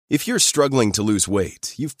If you're struggling to lose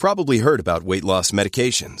weight, you've probably heard about weight loss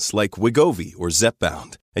medications like Wegovy or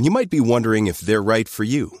Zepbound, and you might be wondering if they're right for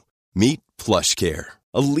you. Meet PlushCare,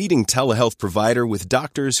 a leading telehealth provider with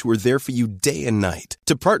doctors who are there for you day and night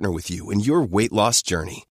to partner with you in your weight loss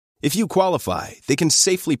journey. If you qualify, they can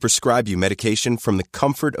safely prescribe you medication from the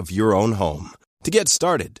comfort of your own home. To get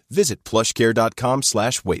started, visit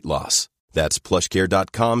plushcare.com/weight-loss. That's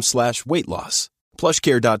plushcare.com/weight-loss.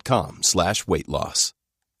 plushcare.com/weight-loss.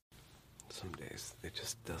 Some days it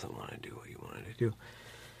just doesn't want to do what you want it to do.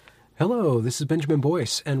 Hello, this is Benjamin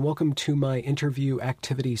Boyce, and welcome to my Interview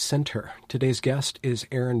Activity Center. Today's guest is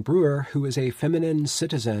Erin Brewer, who is a feminine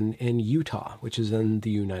citizen in Utah, which is in the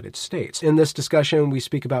United States. In this discussion, we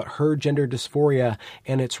speak about her gender dysphoria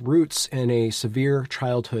and its roots in a severe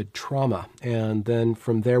childhood trauma. And then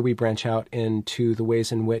from there, we branch out into the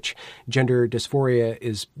ways in which gender dysphoria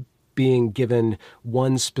is being given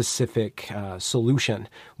one specific solution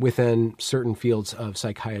within certain fields of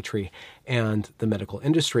psychiatry and the medical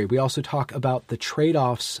industry. We also talk about the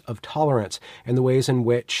trade-offs of tolerance and the ways in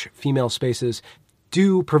which female spaces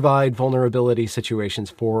do provide vulnerability situations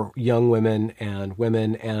for young women,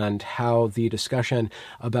 and how the discussion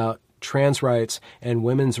about trans rights and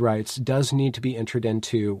women's rights does need to be entered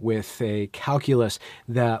into with a calculus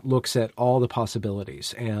that looks at all the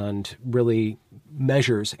possibilities and really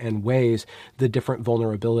measures and weighs the different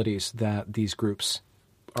vulnerabilities that these groups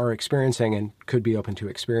are experiencing and could be open to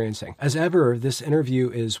experiencing. As ever, this interview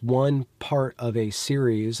is one part of a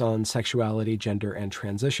series on sexuality, gender, and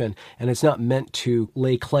transition, and it's not meant to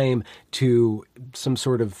lay claim to some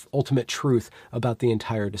sort of ultimate truth about the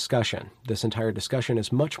entire discussion. This entire discussion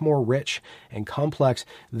is much more rich and complex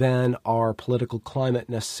than our political climate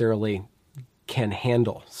necessarily can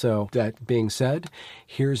handle. So that being said,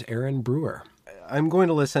 here's Erin Brewer. I'm going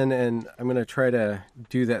to listen, and I'm going to try to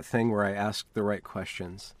do that thing where I ask the right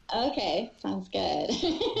questions. Okay, sounds good.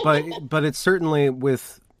 but it's certainly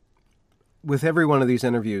with every one of these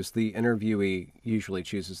interviews, the interviewee usually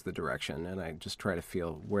chooses the direction, and I just try to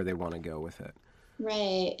feel where they want to go with it.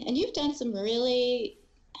 Right, and you've done some really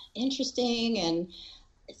interesting and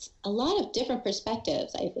it's a lot of different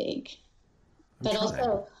perspectives, I think. But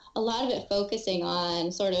also a lot of it focusing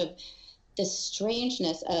on sort of the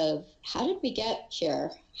strangeness of how did we get here?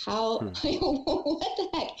 What the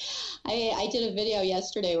heck? I did a video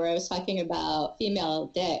yesterday where I was talking about female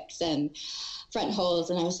dicks and front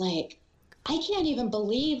holes, and I was like, I can't even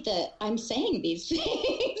believe that I'm saying these things.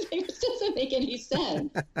 It just doesn't make any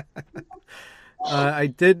sense. I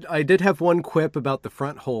did have one quip about the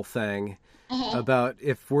front hole thing, about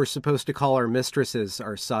if we're supposed to call our mistresses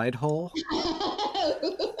our side hole.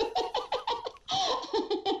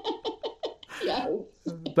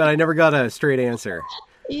 But I never got a straight answer.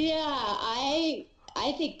 Yeah, I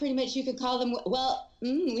think pretty much you could call them,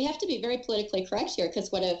 we have to be very politically correct here,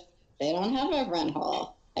 because what if they don't have a front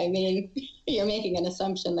hole? I mean, you're making an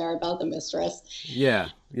assumption there about the mistress. Yeah.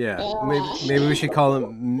 Maybe we should call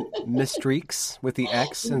them mistreaks with the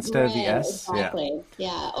X instead of the S. Exactly.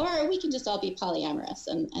 Yeah. Or we can just all be polyamorous,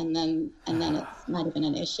 and then it's not even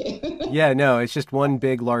an issue. Yeah, no, it's just one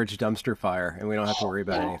big, large dumpster fire, and we don't have to worry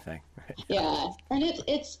about anything. Yeah, and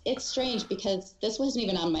it's strange because this wasn't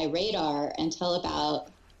even on my radar until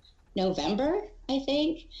about November, I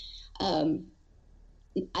think.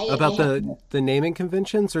 About the naming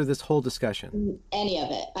conventions or this whole discussion? Any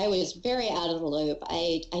of it. I was very out of the loop.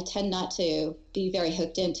 I tend not to be very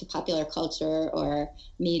hooked into popular culture or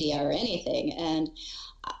media or anything. And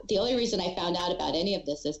the only reason I found out about any of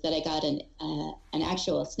this is that I got an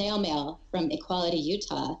actual snail mail from Equality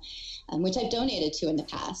Utah, which I've donated to in the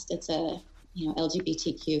past. It's a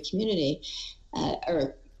LGBTQ community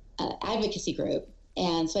or advocacy group.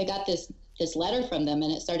 And so I got this letter from them,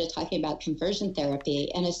 and it started talking about conversion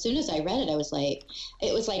therapy. And as soon as I read it, it was like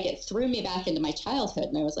it threw me back into my childhood.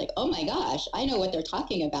 And I was like, oh my gosh, I know what they're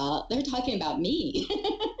talking about. They're talking about me.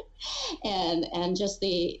 and just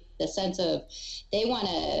the sense of they want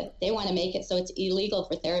to make it so it's illegal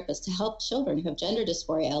for therapists to help children who have gender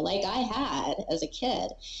dysphoria, like I had as a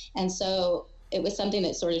kid. And so it was something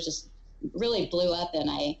that sort of just really blew up,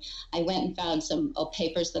 and I went and found some old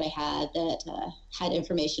papers that I had that had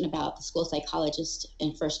information about the school psychologist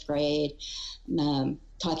in first grade,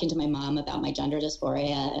 talking to my mom about my gender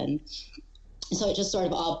dysphoria, and so it just sort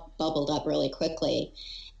of all bubbled up really quickly.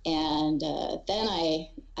 And then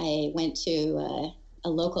I went to a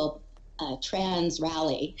local trans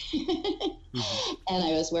rally, mm-hmm. and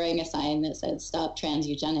I was wearing a sign that said "Stop Trans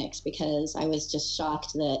Eugenics" because I was just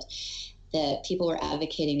shocked that people were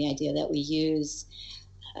advocating the idea that we use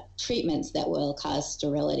treatments that will cause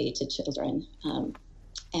sterility to children.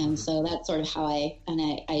 And so that's sort of how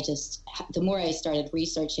I just, the more I started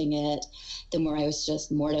researching it, the more I was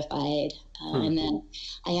just mortified. And then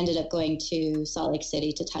I ended up going to Salt Lake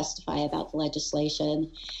City to testify about the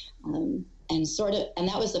legislation. And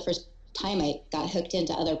that was the first time I got hooked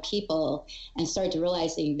into other people and started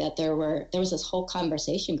realizing that there was this whole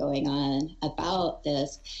conversation going on about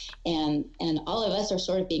this, and all of us are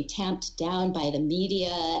sort of being tamped down by the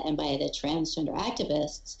media and by the transgender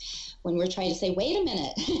activists when we're trying to say, wait a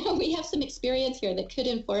minute, we have some experience here that could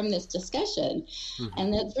inform this discussion.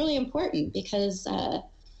 And that's really important because I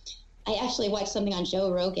actually watched something on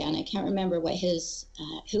Joe Rogan. I can't remember what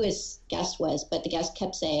who his guest was, but the guest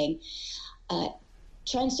kept saying,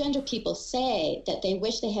 transgender people say that they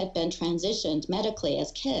wish they had been transitioned medically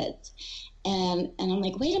as kids. And I'm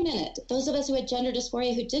like, wait a minute. Those of us who had gender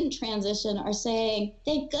dysphoria who didn't transition are saying,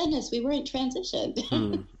 thank goodness we weren't transitioned.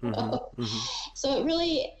 So it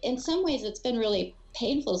really, in some ways, it's been really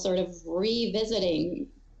painful sort of revisiting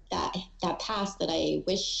that past that I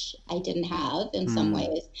wish I didn't have in some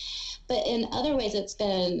ways. But in other ways, it's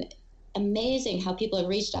been amazing how people have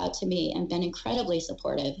reached out to me and been incredibly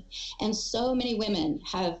supportive. And so many women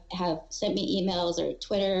have sent me emails or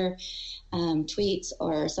Twitter tweets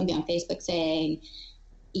or something on Facebook saying,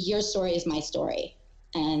 your story is my story.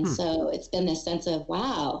 And so it's been this sense of,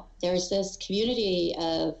 wow, there's this community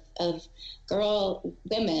of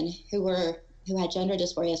women who had gender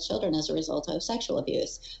dysphoria as children as a result of sexual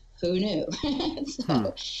abuse. Who knew?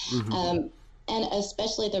 And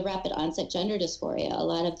especially the rapid onset gender dysphoria. A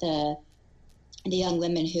lot of the young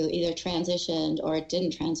women who either transitioned or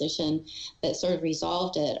didn't transition but sort of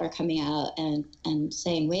resolved it are coming out and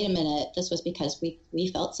saying, wait a minute, this was because we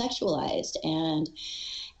felt sexualized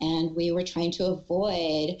and we were trying to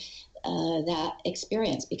avoid that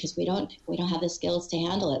experience because we don't have the skills to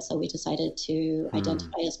handle it. So we decided to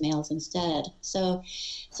identify as males instead. So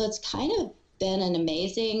it's kind of been an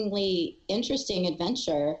amazingly interesting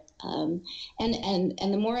adventure. And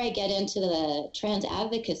the more I get into the trans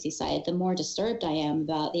advocacy side, the more disturbed I am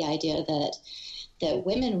about the idea that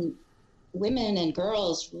women and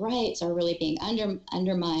girls' rights are really being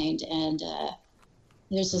undermined. And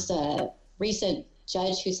there's just a recent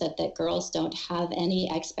judge who said that girls don't have any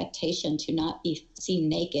expectation to not be seen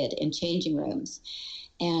naked in changing rooms.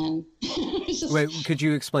 And wait, could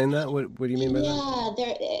you explain that? What do you mean by that?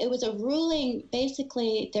 Yeah, it was a ruling.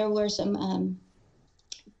 Basically, there were some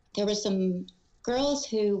girls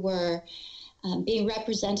who were being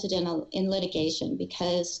represented in litigation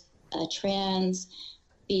because a trans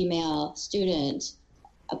female student,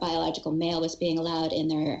 a biological male, was being allowed in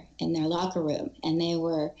their locker room, and they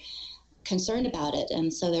were concerned about it.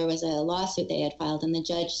 And so there was a lawsuit they had filed, and the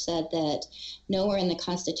judge said that nowhere in the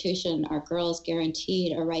Constitution are girls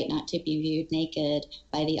guaranteed a right not to be viewed naked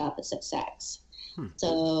by the opposite sex.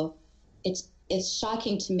 So it's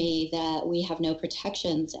shocking to me that we have no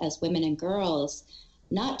protections as women and girls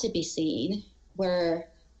not to be seen, whereas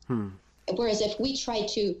if we tried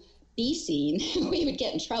to be seen, we would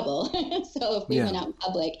get in trouble. So if we went out in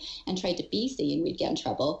public and tried to be seen, we'd get in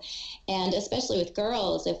trouble. And especially with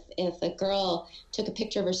girls, if a girl took a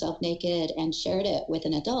picture of herself naked and shared it with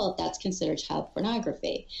an adult, that's considered child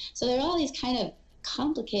pornography. So there are all these kind of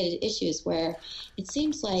complicated issues where it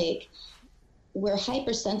seems like we're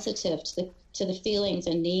hypersensitive to the feelings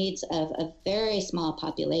and needs of a very small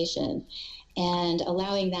population, and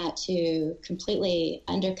allowing that to completely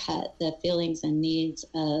undercut the feelings and needs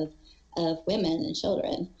of women and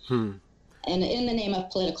children, and in the name of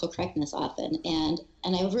political correctness often. And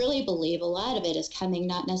I really believe a lot of it is coming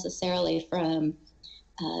not necessarily from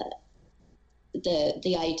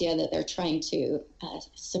the idea that they're trying to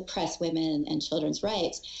suppress women and children's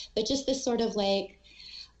rights, but just this sort of like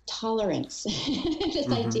tolerance, this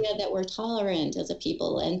idea that we're tolerant as a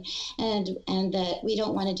people, and that we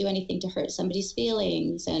don't want to do anything to hurt somebody's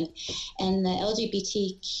feelings, and the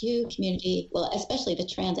LGBTQ community, well, especially the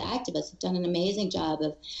trans activists, have done an amazing job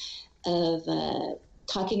of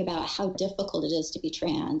talking about how difficult it is to be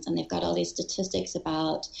trans, and they've got all these statistics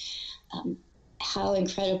about how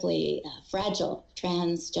incredibly fragile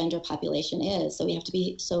transgender population is. So we have to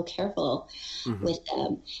be so careful with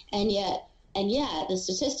them, and yet the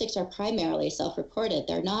statistics are primarily self-reported.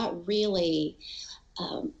 They're not really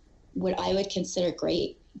what I would consider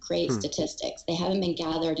great statistics. They haven't been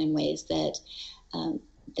gathered in ways that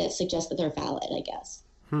suggest that they're valid, I guess.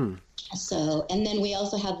 So, and then we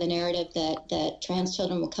also have the narrative that trans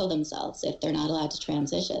children will kill themselves if they're not allowed to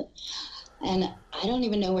transition. And I don't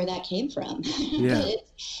even know where that came from. Yeah. But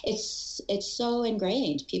it's so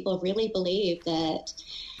ingrained. People really believe that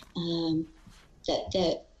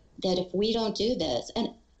if we don't do this, and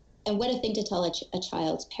and what a thing to tell a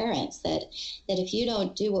child's parents, that if you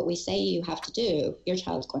don't do what we say you have to do, your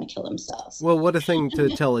child's going to kill themselves. Well, what a thing to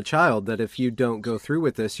tell a child, that if you don't go through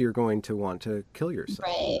with this, you're going to want to kill yourself.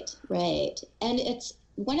 Right. And it's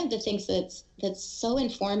one of the things that's so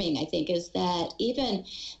informing, I think, is that even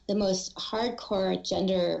the most hardcore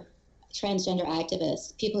transgender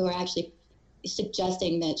activists, people who are actually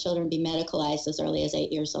suggesting that children be medicalized as early as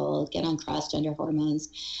 8 years old, get on cross-gender hormones,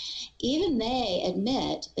 even they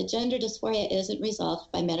admit that gender dysphoria isn't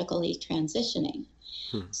resolved by medically transitioning.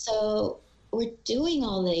 So we're doing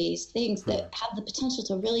all these things that have the potential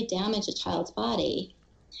to really damage a child's body.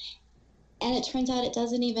 And it turns out it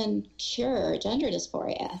doesn't even cure gender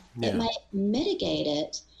dysphoria. Yeah. It might mitigate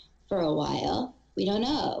it for a while. We don't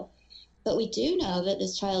know. But we do know that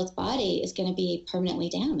this child's body is going to be permanently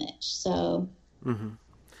damaged. So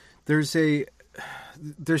there's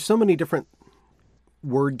so many different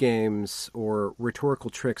word games or rhetorical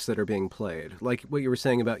tricks that are being played. Like what you were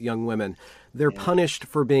saying about young women. They're punished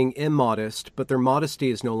for being immodest, but their modesty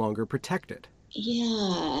is no longer protected.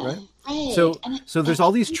 Yeah. Right. So there's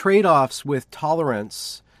all these trade-offs with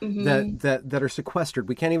tolerance that are sequestered.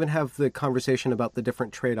 We can't even have the conversation about the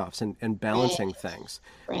different trade-offs and balancing things.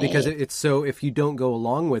 Because it's so, if you don't go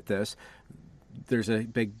along with this, there's a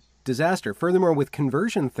big disaster. Furthermore, with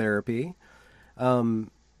conversion therapy, the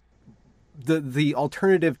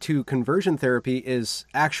alternative to conversion therapy is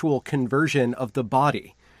actual conversion of the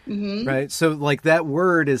body. Right. So like that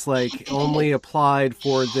word is like only applied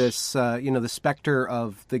for this, the specter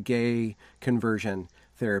of the gay conversion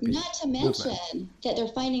therapy. Not to mention that they're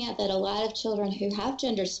finding out that a lot of children who have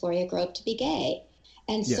gender dysphoria grow up to be gay.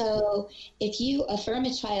 And so if you affirm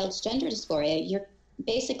a child's gender dysphoria, you're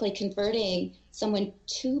basically converting someone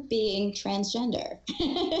to being transgender.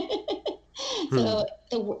 So,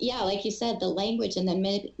 like you said, the language and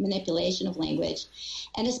the manipulation of language,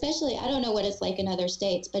 and especially, I don't know what it's like in other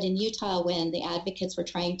states, but in Utah, when the advocates were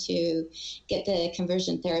trying to get the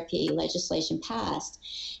conversion therapy legislation passed,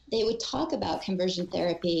 they would talk about conversion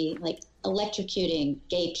therapy like electrocuting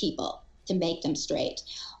gay people to make them straight,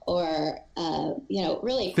 or,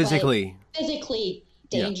 really physically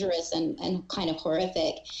dangerous and kind of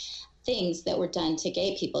horrific things that were done to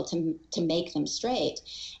gay people to make them straight.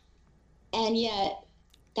 And yet,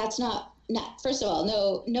 that's not first of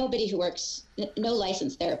all, nobody who works, no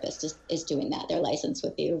licensed therapist is doing that. Their license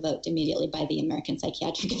would be revoked immediately by the American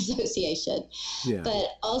Psychiatric Association. Yeah.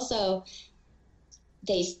 But also,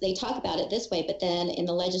 they talk about it this way, but then in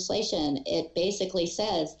the legislation, it basically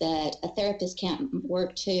says that a therapist can't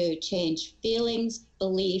work to change feelings,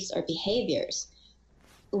 beliefs, or behaviors,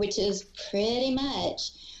 which is pretty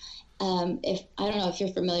much, I don't know if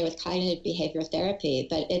you're familiar with cognitive behavioral therapy,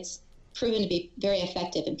 but it's proven to be very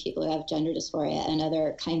effective in people who have gender dysphoria and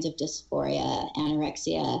other kinds of dysphoria,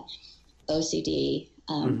 anorexia, OCD.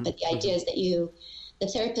 But the idea is that the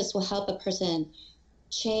therapist will help a person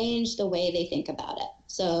change the way they think about it.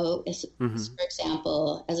 So, for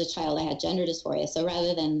example, as a child, I had gender dysphoria. So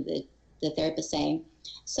rather than the therapist saying,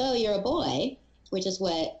 so you're a boy, which is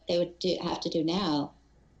what they would have to do now,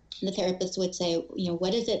 the therapist would say,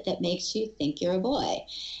 what is it that makes you think you're a boy?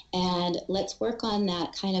 And let's work on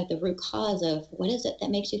that kind of the root cause of what is it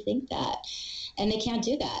that makes you think that? And they can't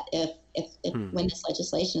do that if when this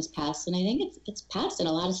legislation is passed. And I think it's passed in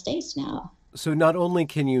a lot of states now. So not only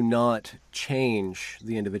can you not change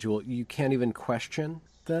the individual, you can't even question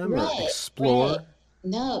them or explore? Right.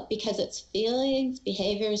 No, because it's feelings,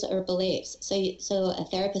 behaviors, or beliefs. So a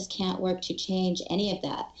therapist can't work to change any of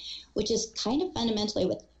that, which is kind of fundamentally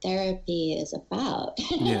what therapy is about.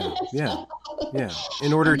 Yeah.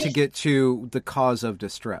 In order to get to the cause of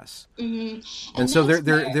distress. And so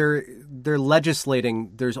they're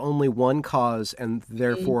legislating. There's only one cause, and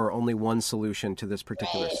therefore only one solution to this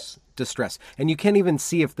particular distress. And you can't even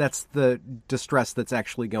see if that's the distress that's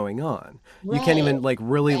actually going on. You can't even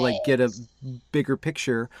get a bigger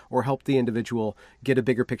picture or help the individual get a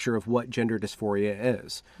bigger picture of what gender dysphoria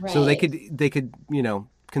is. So they could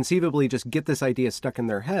conceivably just get this idea stuck in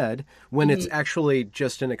their head when it's actually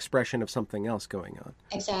just an expression of something else going on.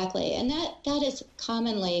 Exactly. And that is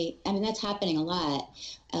commonly, that's happening a lot,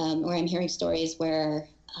 where I'm hearing stories where,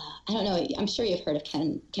 I don't know, I'm sure you've heard of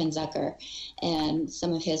Ken Zucker and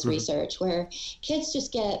some of his research, where kids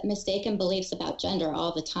just get mistaken beliefs about gender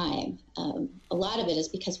all the time. A lot of it is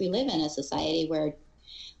because we live in a society where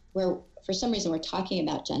for some reason we're talking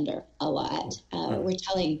about gender a lot. We're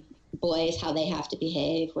telling boys how they have to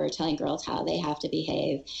behave. We're telling girls how they have to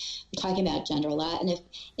behave. We're talking about gender a lot. And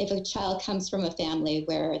if a child comes from a family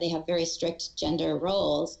where they have very strict gender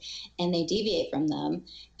roles and they deviate from them,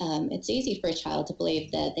 it's easy for a child to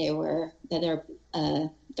believe that they're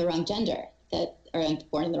the wrong gender, that are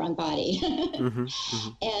born in the wrong body. Mm-hmm,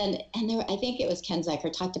 mm-hmm. And there, I think it was Ken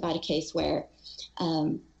Zucker talked about a case where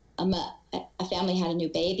a family had a new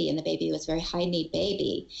baby, and the baby was a very high-need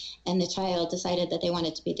baby, and the child decided that they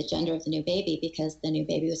wanted to be the gender of the new baby because the new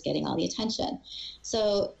baby was getting all the attention.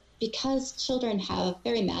 So because children have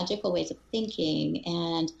very magical ways of thinking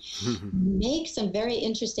and make some very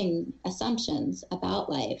interesting assumptions about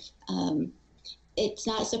life, it's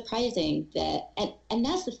not surprising that, and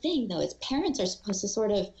that's the thing, though, is parents are supposed to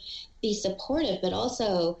sort of be supportive, but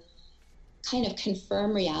also kind of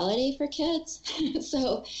confirm reality for kids.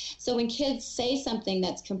 So when kids say something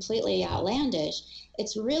that's completely outlandish,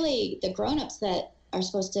 it's really the grown-ups that are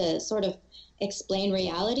supposed to sort of explain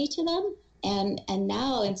reality to them. And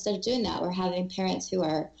now, instead of doing that, we're having parents who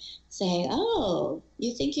are saying, "Oh,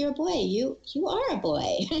 you think you're a boy? You are a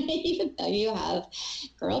boy," even though you have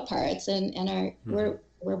girl parts and are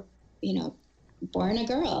we're born a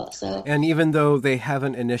girl. So, and even though they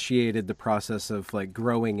haven't initiated the process of like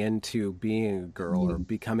growing into being a girl or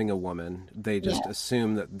becoming a woman, they just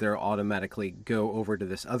assume that they'll automatically go over to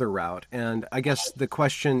this other route. And I guess the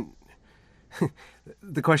question's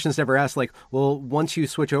never asked, like, well, once you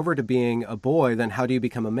switch over to being a boy, then how do you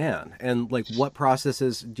become a man? And like, what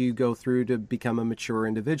processes do you go through to become a mature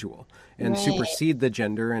individual and supersede the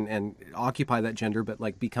gender and occupy that gender, but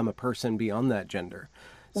like become a person beyond that gender?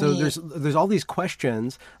 So there's all these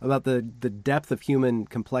questions about the depth of human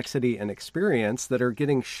complexity and experience that are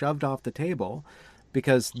getting shoved off the table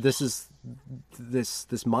because this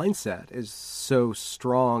mindset is so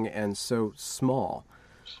strong and so small.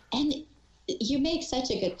 And you make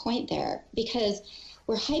such a good point there, because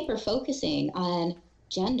we're hyper-focusing on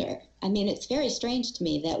gender. I mean, it's very strange to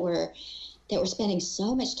me that we're spending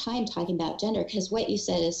so much time talking about gender, because what you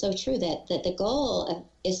said is so true, that the goal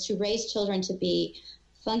is to raise children to be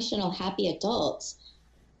functional, happy adults,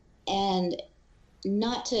 and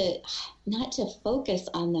not to focus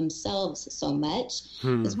on themselves so much.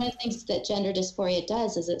 Because one of the things that gender dysphoria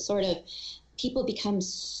does is it sort of, people become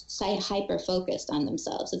hyper-focused on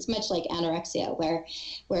themselves. It's much like anorexia, where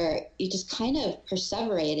you're just kind of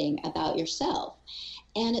perseverating about yourself.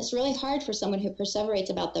 And it's really hard for someone who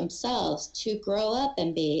perseverates about themselves to grow up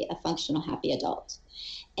and be a functional, happy adult.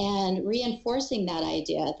 And reinforcing that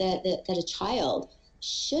idea that a child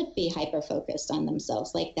should be hyper-focused on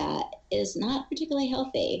themselves like that is not particularly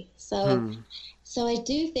healthy. So I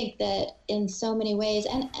do think that in so many ways,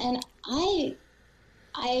 and I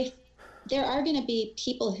there are going to be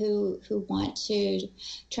people who want to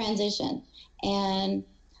transition, and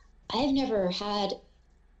I've never had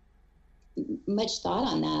much thought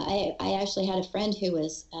on that. I actually had a friend who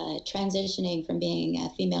was transitioning from being a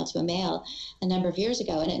female to a male a number of years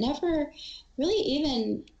ago, and it never really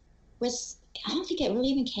even was, I don't think it really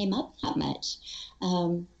even came up that much.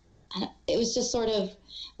 It was just sort of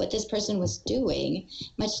what this person was doing,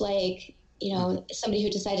 much like, somebody who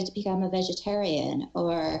decided to become a vegetarian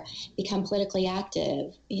or become politically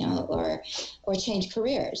active, or change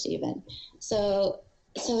careers even. So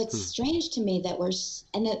it's strange to me that we're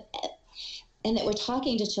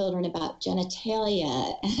talking to children about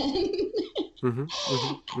genitalia.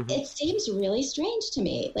 It seems really strange to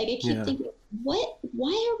me. Like, I keep thinking, why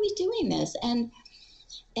are we doing this? And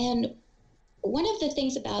one of the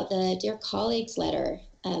things about the Dear Colleagues letter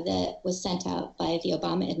that was sent out by the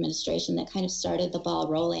Obama administration that kind of started the ball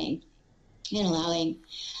rolling in allowing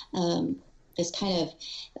this kind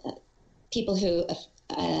of people who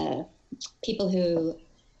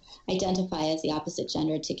identify as the opposite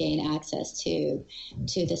gender to gain access to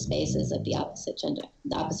the spaces of the opposite gender,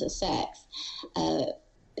 the opposite sex.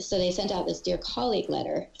 So they sent out this Dear Colleague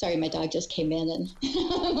letter. Sorry, my dog just came in and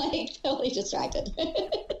I'm like totally distracted.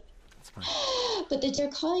 That's fine. But the Dear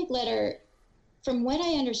Colleague letter, from what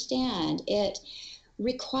I understand, it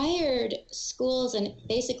required schools and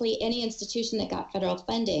basically any institution that got federal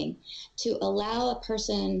funding to allow a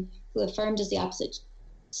person who affirmed as the opposite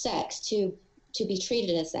sex to be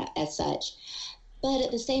treated as such, but at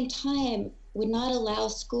the same time would not allow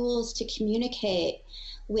schools to communicate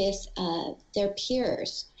with their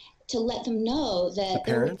peers to let them know that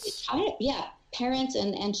the parents, parents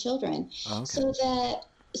and children, so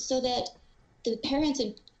that the parents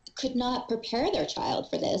could not prepare their child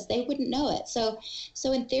for this. They wouldn't know it. So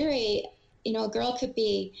in theory, a girl could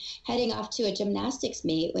be heading off to a gymnastics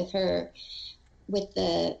meet with her with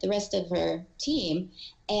the rest of her team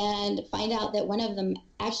and find out that one of them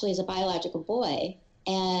actually is a biological boy,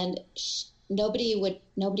 and nobody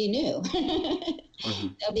knew. Mm-hmm.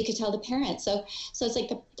 Nobody could tell the parents. So it's like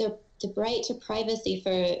the right to privacy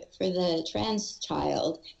for the trans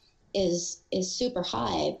child is super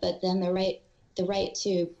high, but then the right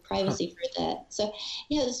to privacy for that. So,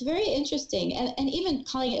 it's very interesting. And even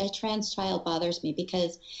calling it a trans child bothers me,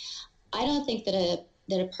 because I don't think that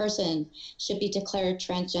a person should be declared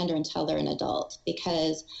transgender until they're an adult,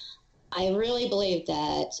 because I really believe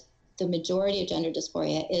that the majority of gender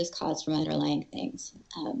dysphoria is caused from underlying things.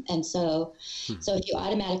 And so if you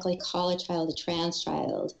automatically call a child a trans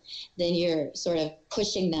child, then you're sort of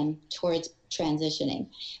pushing them towards transitioning.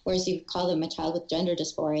 Whereas if you call them a child with gender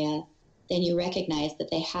dysphoria, then you recognize that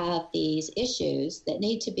they have these issues that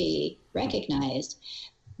need to be recognized,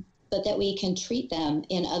 but that we can treat them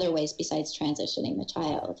in other ways besides transitioning the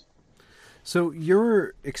child. So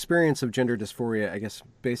your experience of gender dysphoria, I guess,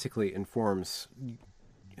 basically informs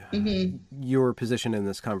your position in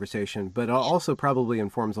this conversation, but also probably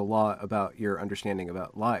informs a lot about your understanding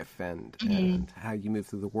about life and how you move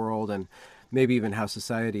through the world, and maybe even how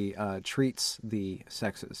society treats the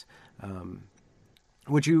sexes.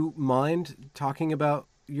 Would you mind talking about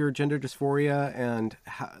your gender dysphoria and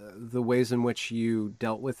the ways in which you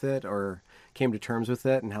dealt with it or came to terms with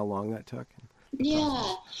it, and how long that took?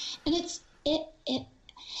 Yeah, and it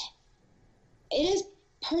is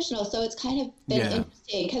personal, so it's kind of been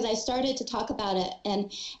interesting, because I started to talk about it,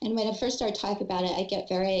 and when I first started talking about it, I get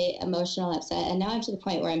very emotional, upset, and now I'm to the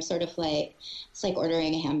point where I'm sort of like, it's like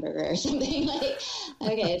ordering a hamburger or something, like,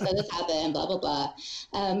 okay, so this happened, blah, blah, blah.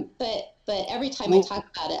 But every time I talk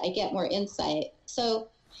about it, I get more insight. So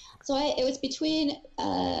it was between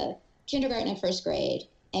kindergarten and first grade,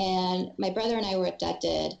 and my brother and I were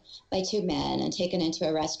abducted by two men and taken into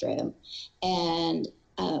a restroom, and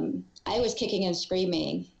I was kicking and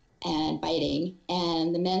screaming and biting,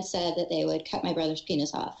 and the men said that they would cut my brother's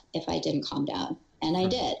penis off if I didn't calm down, and I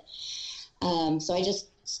did. So I just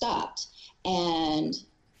stopped, and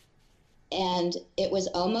it was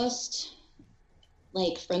almost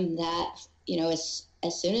like from that,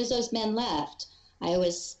 as soon as those men left, I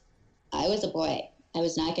was a boy. I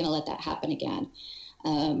was not going to let that happen again.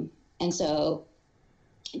 And so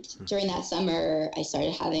during that summer, I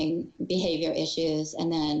started having behavior issues. And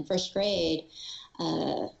then first grade,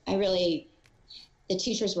 the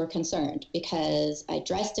teachers were concerned because I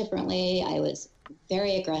dressed differently. I was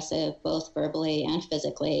very aggressive, both verbally and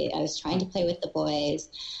physically. I was trying to play with the boys.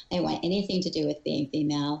 I didn't want anything to do with being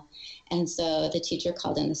female. And so the teacher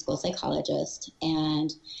called in the school psychologist,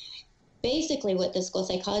 and basically what the school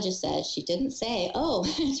psychologist said, she didn't say, oh,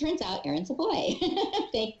 it turns out Aaron's a boy.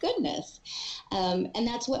 Thank goodness. And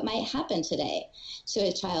that's what might happen today to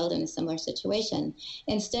a child in a similar situation.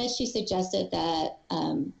 Instead, she suggested that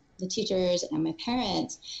the teachers and my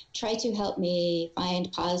parents try to help me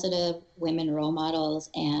find positive women role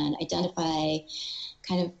models and identify,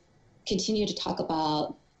 kind of continue to talk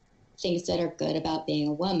about things that are good about being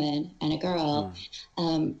a woman and a girl.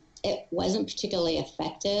 It wasn't particularly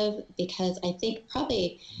effective because I think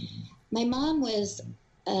probably my mom was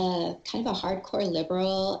kind of a hardcore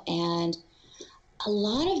liberal, and a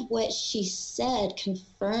lot of what she said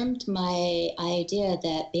confirmed my idea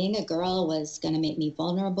that being a girl was going to make me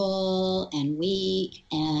vulnerable and weak,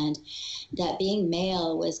 and that being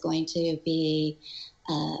male was going to be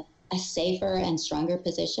a safer and stronger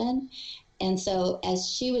position. And so as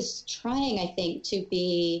she was trying, I think, to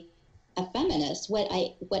be a feminist, what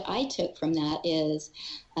I took from that is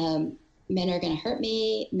men are going to hurt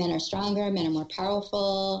me, men are stronger, men are more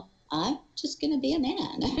powerful. I'm just going to be a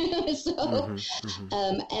man.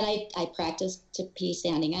 And I practiced to be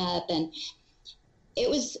standing up, and it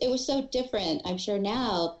was so different, I'm sure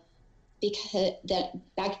now, because that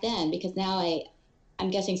back then, because now I'm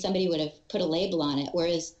guessing somebody would have put a label on it,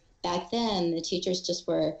 whereas back then the teachers just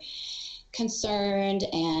were concerned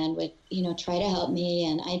and would, try to help me.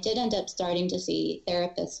 And I did end up starting to see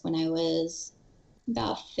therapists when I was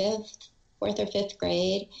about fourth or fifth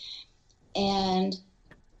grade. And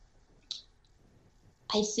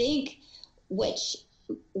I think what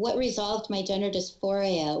resolved my gender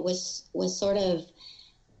dysphoria was sort of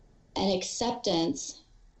an acceptance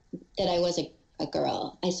that I was a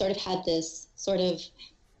girl. I sort of had this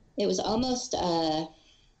it was almost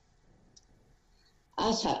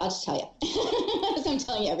I'll just tell you. As I'm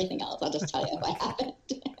telling you everything else, I'll just tell you what happened.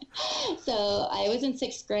 So I was in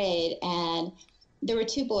sixth grade, and there were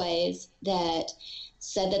two boys that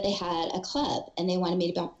said that they had a club, and they wanted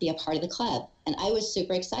me to be a part of the club. And I was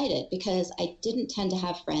super excited because I didn't tend to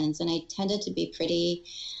have friends, and I tended to be pretty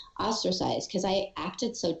ostracized because I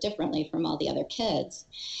acted so differently from all the other kids.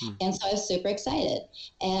 And so I was super excited.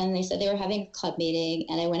 And they said they were having a club meeting,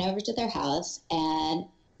 and I went over to their house and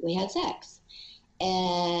we had sex.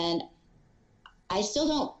 And I still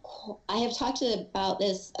don't, I have talked about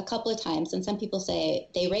this a couple of times, and some people say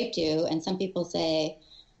they raped you, and some people say,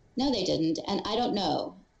 no, they didn't. And I don't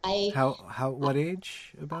know. What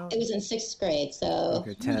age about? It was in 6th grade. So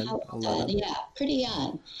okay, 10, 11. Yeah, pretty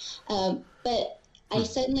young. But I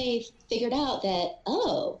suddenly figured out that,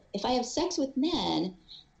 if I have sex with men,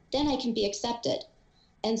 then I can be accepted.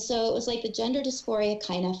 And so it was like the gender dysphoria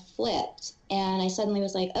kind of flipped. And I suddenly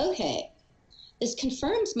was like, okay, this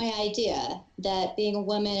confirms my idea that being a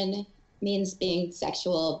woman means being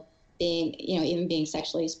sexual, even being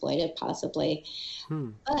sexually exploited, possibly.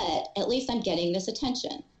 But at least I'm getting this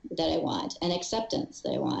attention that I want and acceptance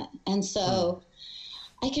that I want. And so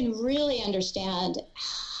I can really understand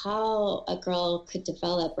how a girl could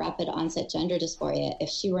develop rapid onset gender dysphoria if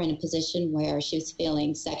she were in a position where she was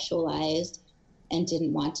feeling sexualized and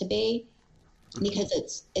didn't want to be, because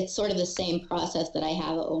it's sort of the same process that I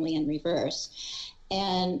have, only in reverse.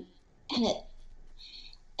 And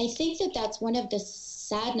I think that that's one of the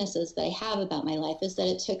sadnesses that I have about my life, is that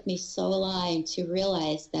it took me so long to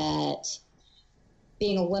realize that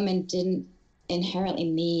being a woman didn't inherently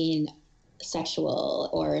mean sexual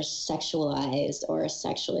or sexualized or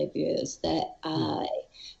sexually abused, that I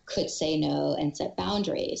could say no and set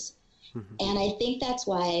boundaries. And I think that's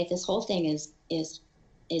why this whole thing is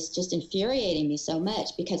just infuriating me so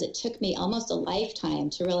much, because it took me almost a lifetime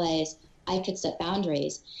to realize I could set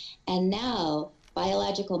boundaries. And now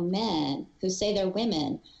biological men who say they're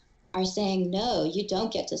women are saying, no, you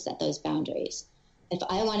don't get to set those boundaries. If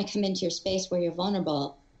I want to come into your space where you're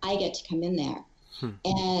vulnerable, I get to come in there.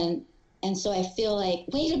 And so I feel like,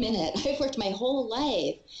 wait a minute, I've worked my whole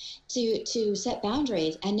life to set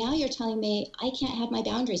boundaries, and now you're telling me I can't have my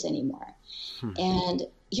boundaries anymore. And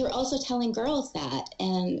you're also telling girls that.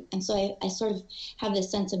 And so I sort of have this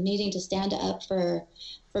sense of needing to stand up for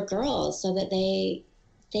girls, so that they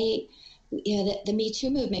the Me Too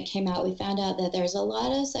movement came out. We found out that there's a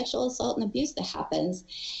lot of sexual assault and abuse that happens.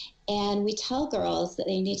 And we tell girls that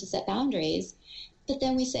they need to set boundaries, but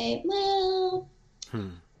then we say, well,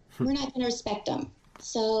 we're not going to respect them.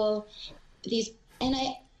 So the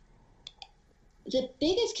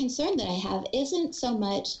biggest concern that I have isn't so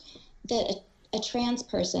much that a trans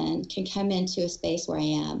person can come into a space where I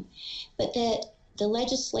am, but that the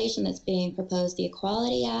legislation that's being proposed, the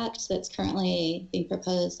Equality Act that's currently being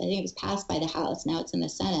proposed, I think it was passed by the House, now it's in the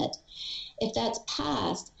Senate. If that's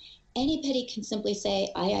passed, anybody can simply say,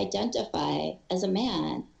 I identify as a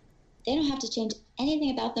man. They don't have to change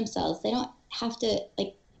anything about themselves. They don't have to,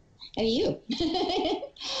 you.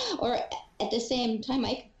 Or at the same time,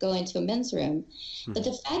 I could go into a men's room. But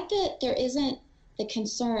the fact that there isn't the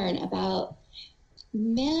concern about,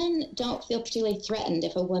 men don't feel particularly threatened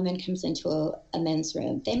if a woman comes into a men's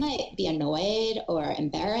room. They might be annoyed or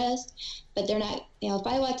embarrassed, but they're not, if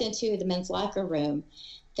I walked into the men's locker room,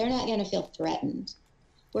 they're not going to feel threatened.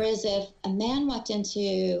 Whereas if a man walked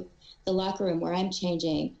into the locker room where I'm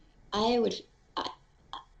changing, I would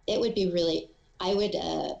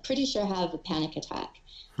pretty sure have a panic attack.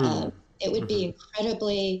 It would be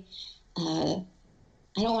incredibly, I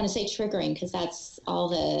don't want to say triggering, because that's all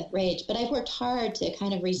the rage, but I've worked hard to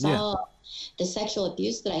kind of resolve the sexual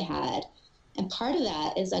abuse that I had. And part of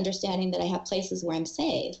that is understanding that I have places where I'm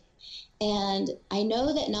safe. And I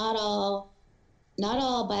know that not all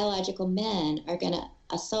biological men are going to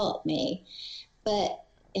assault me, but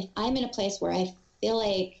if I'm in a place where I feel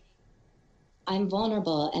like I'm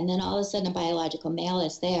vulnerable, and then all of a sudden a biological male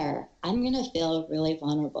is there, I'm going to feel really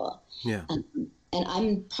vulnerable. And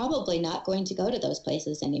I'm probably not going to go to those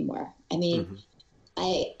places anymore. I mean,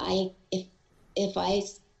 if I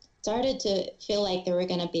started to feel like there were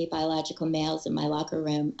going to be biological males in my locker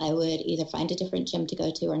room, I would either find a different gym to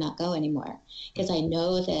go to or not go anymore, because I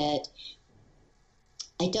know that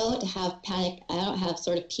I don't have panic. I don't have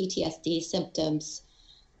sort of PTSD symptoms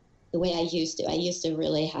the way I used to. I used to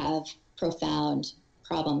really have profound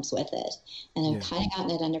problems with it, and I've kind of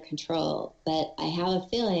gotten it under control, but I have a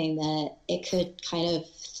feeling that it could kind of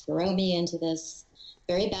throw me into this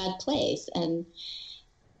very bad place. And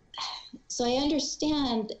so I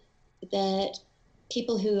understand that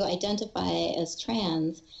people who identify as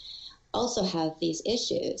trans also have these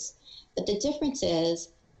issues, but the difference is,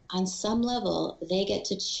 on some level, they get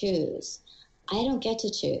to choose. I don't get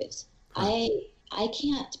to choose. I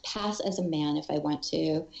can't pass as a man if I want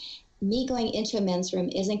to. Me going into a men's room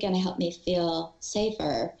isn't going to help me feel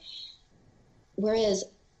safer. Whereas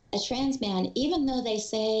a trans man, even though they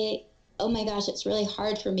say, oh my gosh, it's really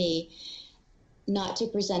hard for me not to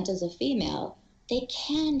present as a female. They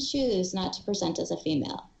can choose not to present as a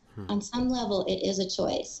female. On some level, it is a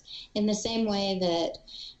choice. In the same way that,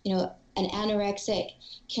 an anorexic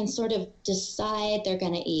can sort of decide they're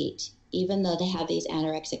going to eat, even though they have these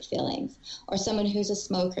anorexic feelings. Or someone who's a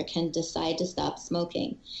smoker can decide to stop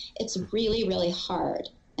smoking. It's really, really hard,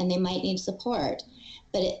 and they might need support.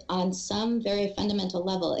 But on some very fundamental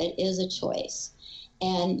level, it is a choice.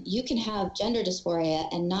 And you can have gender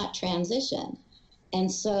dysphoria and not transition.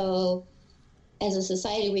 And so as a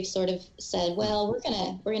society, we've sort of said, well,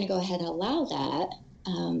 we're gonna go ahead and allow that.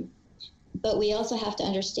 But we also have to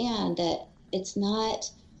understand that it's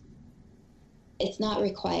not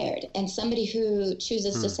required. And somebody who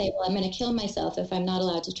chooses to say, well, I'm going to kill myself if I'm not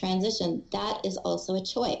allowed to transition, that is also a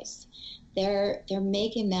choice. They're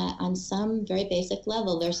making that on some very basic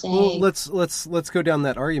level. They're saying, well, let's go down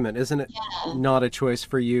that argument. Isn't it not a choice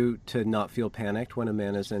for you to not feel panicked when a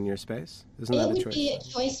man is in your space? Isn't that a choice? It would be a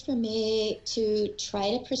choice for me to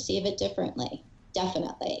try to perceive it differently,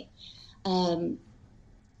 definitely.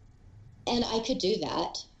 And I could do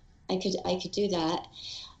that. I could do that.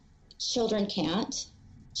 Children can't.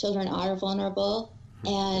 Children are vulnerable.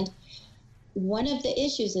 And one of the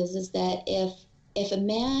issues is that if a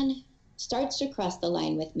man starts to cross the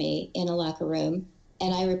line with me in a locker room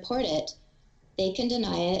and I report it, they can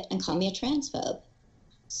deny it and call me a transphobe.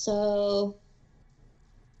 So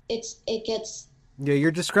it gets... Yeah,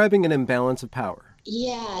 you're describing an imbalance of power.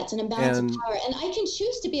 Yeah, it's an imbalance of power. And I can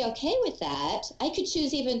choose to be okay with that. I could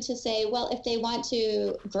choose even to say, well, if they want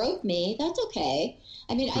to grope me, that's okay.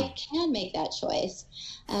 I mean, I can make that choice.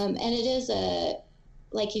 And it is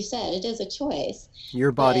like you said, it is a choice.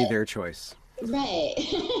 Your body, their choice. Right.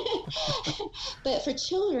 But for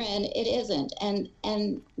children, it isn't.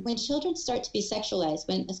 And when children start to be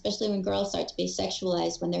sexualized, especially when girls start to be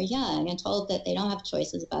sexualized when they're young and told that they don't have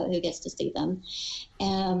choices about who gets to see them,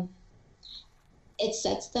 it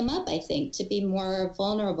sets them up, I think, to be more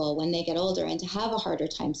vulnerable when they get older and to have a harder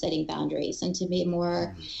time setting boundaries and to be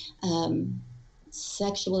more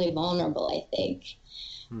sexually vulnerable, I think.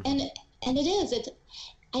 And it is.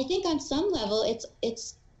 I think on some level,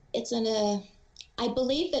 I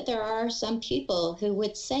believe that there are some people who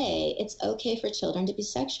would say it's okay for children to be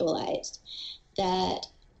sexualized, that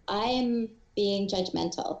I am being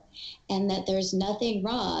judgmental and that there's nothing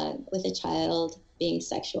wrong with a child being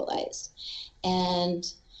sexualized. And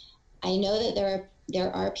I know that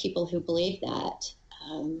there are people who believe that.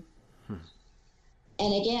 And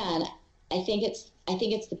again, I think it's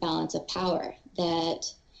the balance of power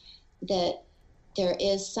that there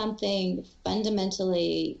is something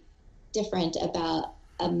fundamentally different about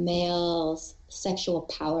a male's sexual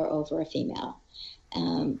power over a female,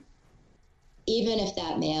 even if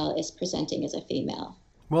that male is presenting as a female.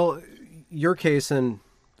 Well, your case, and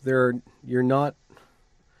you're not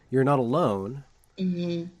alone.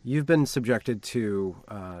 Mm-hmm. You've been subjected to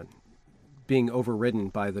being overridden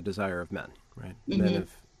by the desire of men, right? Mm-hmm.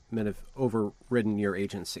 Men have overridden your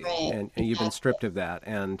agency, right. and you've been stripped of that,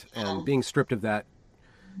 and being stripped of that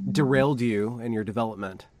derailed you in your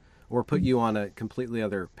development, or put you on a completely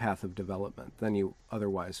other path of development than you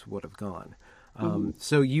otherwise would have gone.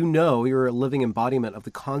 So you're a living embodiment of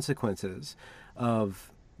the consequences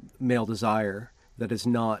of male desire that is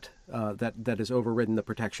not that has overridden the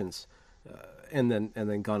protections, and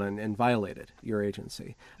then gone and violated your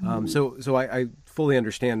agency. So I fully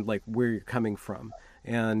understand like where you're coming from,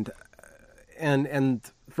 and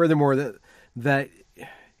furthermore that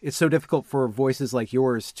it's so difficult for voices like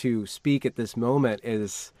yours to speak at this moment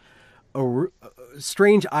is a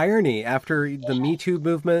strange irony after the Me Too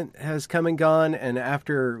movement has come and gone, and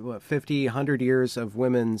after 50, 100 years of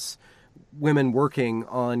women working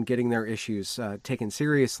on getting their issues taken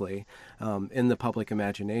seriously in the public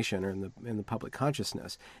imagination or in the public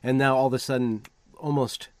consciousness. And now all of a sudden,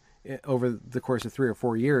 almost over the course of 3 or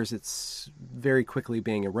 4 years, it's very quickly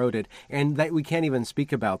being eroded. And that we can't even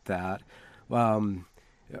speak about that.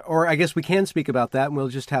 Or I guess we can speak about that, and we'll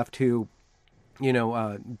just have to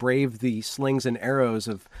brave the slings and arrows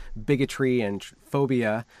of bigotry and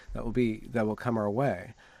phobia that will come our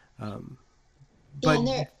way. Go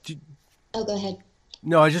ahead.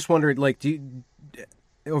 No, I just wondered, like,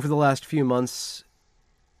 over the last few months,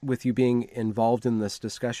 with you being involved in this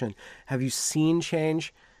discussion, have you seen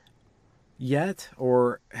change yet,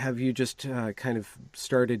 or have you just kind of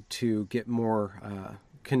started to get more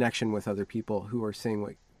connection with other people who are seeing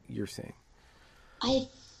what you're seeing?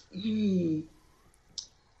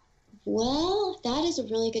 Well, that is a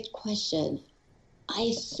really good question.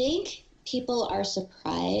 I think people are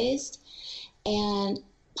surprised, and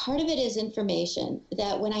part of it is information,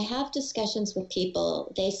 that when I have discussions with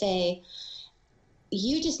people, they say,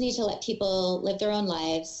 you just need to let people live their own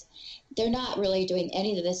lives. They're not really doing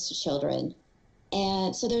any of this to children.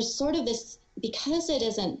 And so there's sort of this, because it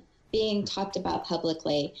isn't being talked about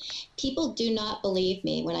publicly, people do not believe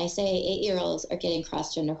me when I say 8-year-olds are getting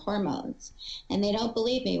cross-gender hormones. And they don't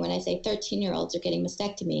believe me when I say 13-year-olds are getting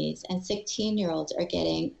mastectomies and 16-year-olds are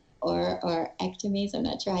getting, or ectomies, I'm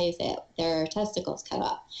not sure how you say it, their testicles cut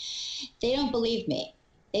off. They don't believe me.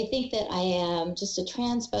 They think that I am just a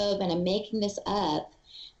transphobe and I'm making this up.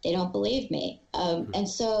 They don't believe me. And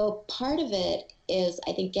so part of it is,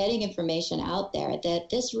 I think, getting information out there that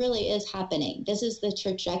this really is happening. This is the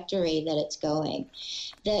trajectory that it's going,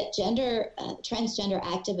 that transgender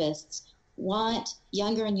activists want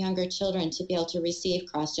younger and younger children to be able to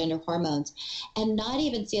receive cross-gender hormones and not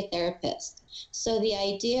even see a therapist. So the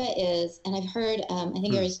idea is, and I've heard, I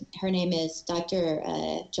think her name is Dr.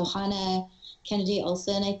 Johanna Kennedy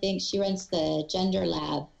Olson, I think. She runs the Gender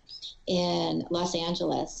Lab in Los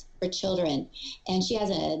Angeles for children. And she has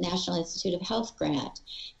a National Institute of Health grant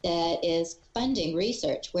that is funding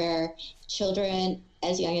research where children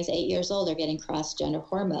as young as 8 years old are getting cross-gender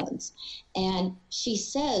hormones. And she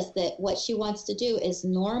says that what she wants to do is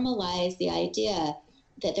normalize the idea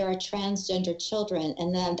that there are transgender children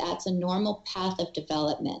and then that's a normal path of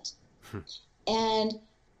development. And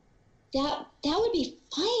that would be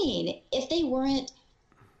fine if they weren't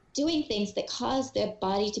doing things that cause their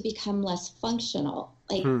body to become less functional.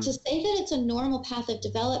 Like to say that it's a normal path of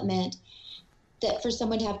development, that for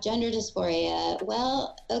someone to have gender dysphoria,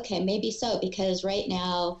 well, okay, maybe so, because right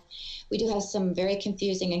now we do have some very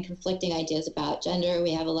confusing and conflicting ideas about gender.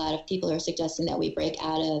 We have a lot of people who are suggesting that we break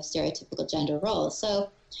out of stereotypical gender roles.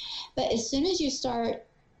 So, but as soon as you start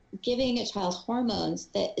giving a child hormones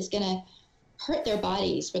that is going to hurt their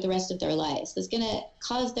bodies for the rest of their lives, that's going to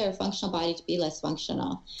cause their functional body to be less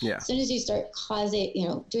functional. Yeah. As soon as you start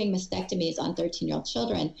doing mastectomies on 13-year-old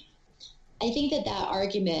children, I think that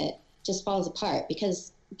argument just falls apart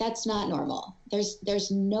because that's not normal.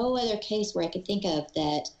 There's no other case where I could think of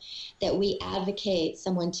that we advocate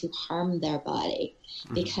someone to harm their body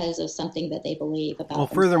because of something that they believe about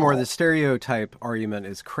themselves. Furthermore, the stereotype argument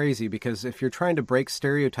is crazy because if you're trying to break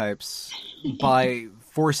stereotypes by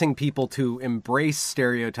forcing people to embrace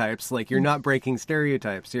stereotypes, like you're not breaking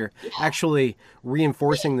stereotypes, you're actually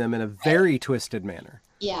reinforcing them in a very twisted manner.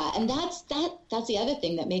 Yeah, and that's the other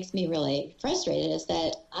thing that makes me really frustrated is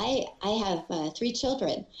that I have 3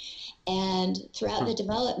 children, and throughout the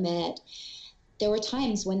development, there were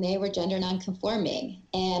times when they were gender nonconforming,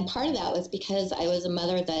 and part of that was because I was a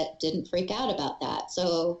mother that didn't freak out about that.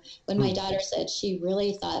 So when my daughter said she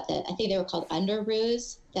really thought that, I think they were called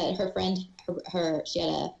underoos, that her friend, she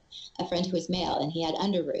had a friend who was male and he had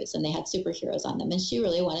underoos and they had superheroes on them and she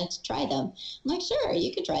really wanted to try them. I'm like, sure,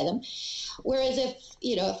 you could try them. Whereas if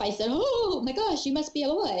I said, oh my gosh, you must be a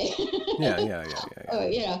boy. Yeah. Or,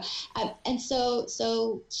 and so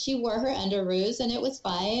she wore her underoos and it was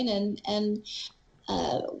fine. And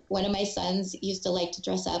one of my sons used to like to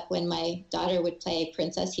dress up when my daughter would play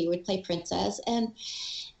princess, he would play princess. And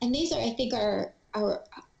these are, I think, I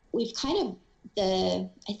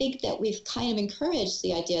think that we've kind of encouraged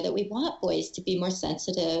the idea that we want boys to be more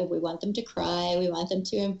sensitive. We want them to cry. We want them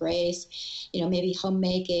to embrace, maybe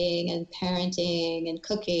homemaking and parenting and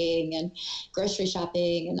cooking and grocery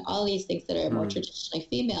shopping and all these things that are more traditionally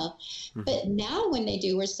female. But now when they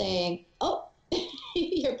do, we're saying, oh,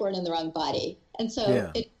 you're born in the wrong body. And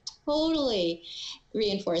so it totally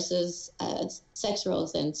reinforces sex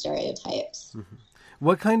roles and stereotypes.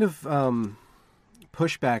 What kind of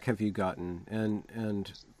pushback have you gotten?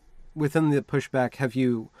 And within the pushback, have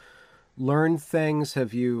you learned things?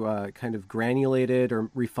 Have you kind of granulated or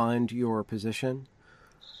refined your position?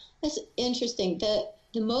 That's interesting.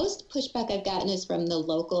 The most pushback I've gotten is from the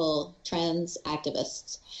local trans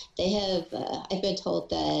activists. They have, I've been told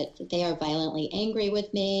that they are violently angry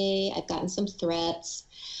with me. I've gotten some threats.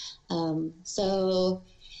 So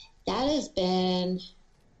that has been,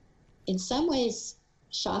 in some ways,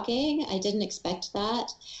 shocking. I didn't expect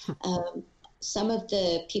that. Some of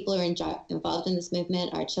the people who are involved in this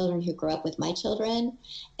movement are children who grew up with my children.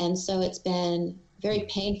 And so it's been very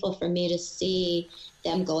painful for me to see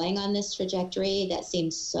them going on this trajectory that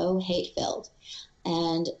seems so hate-filled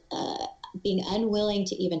and being unwilling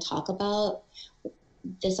to even talk about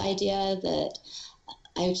this idea that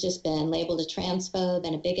I've just been labeled a transphobe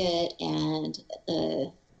and a bigot and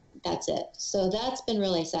that's it. So that's been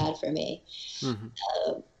really sad for me.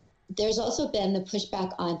 There's also been the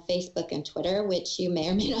pushback on Facebook and Twitter, which you may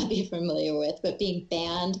or may not be familiar with, but being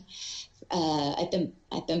banned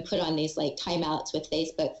I've been put on these like timeouts with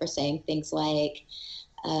Facebook for saying things like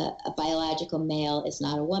a biological male is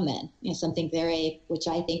not a woman, something which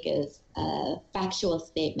I think is a factual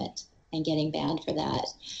statement, and getting banned for that.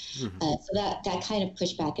 Mm-hmm. So that kind of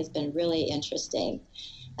pushback has been really interesting.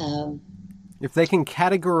 If they can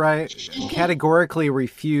categorically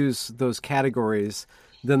refuse those categories,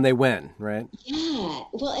 then they win, right? Yeah.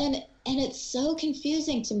 Well, and it's so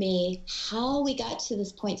confusing to me how we got to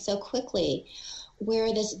this point so quickly,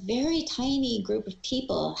 where this very tiny group of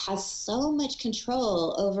people has so much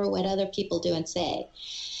control over what other people do and say.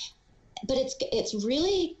 But it's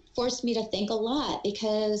really forced me to think a lot,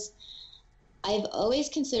 because I've always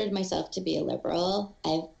considered myself to be a liberal.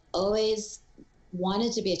 I've always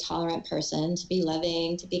wanted to be a tolerant person, to be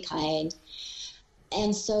loving, to be kind.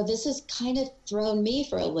 And so this has kind of thrown me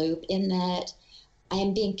for a loop, in that I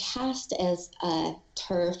am being cast as a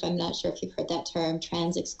TERF. I'm not sure if you've heard that term,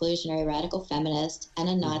 trans exclusionary radical feminist, and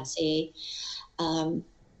a Nazi,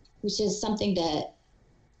 which is something that,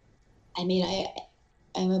 I mean,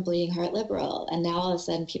 I'm a bleeding heart liberal, and now all of a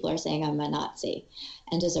sudden people are saying I'm a Nazi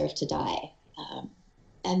and deserve to die.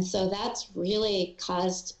 And so that's really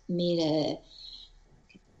caused me to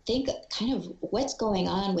think kind of what's going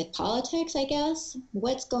on with politics, I guess,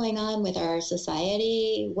 what's going on with our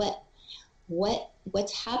society,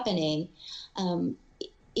 what's happening.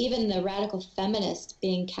 Even the radical feminist,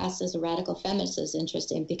 being cast as a radical feminist, is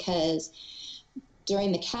interesting, because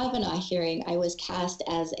during the Kavanaugh hearing, I was cast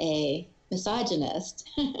as a misogynist.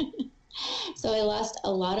 So I lost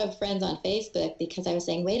a lot of friends on Facebook because I was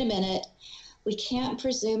saying, wait a minute, we can't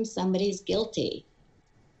presume somebody's guilty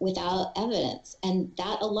without evidence. And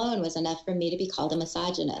that alone was enough for me to be called a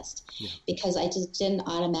misogynist, because I just didn't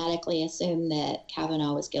automatically assume that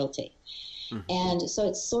Kavanaugh was guilty. Mm-hmm. And so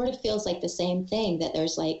it sort of feels like the same thing, that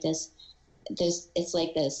there's like this, it's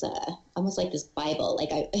like this, almost like this Bible,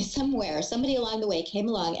 like somebody along the way came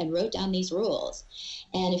along and wrote down these rules.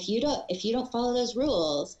 And if you don't follow those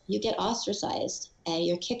rules, you get ostracized, and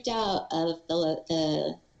you're kicked out of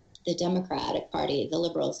the Democratic Party, the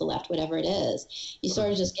liberals, the left, whatever it is. You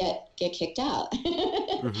sort of just get kicked out.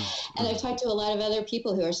 Mm-hmm. And I've talked to a lot of other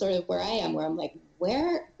people who are sort of where I am, where I'm like,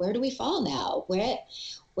 where do we fall now? Where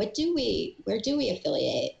do we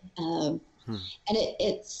affiliate? And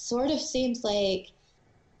it sort of seems like,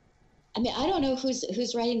 I mean, I don't know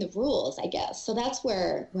who's writing the rules, I guess. So that's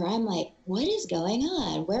where I'm like, what is going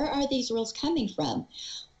on? Where are these rules coming from?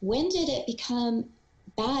 When did it become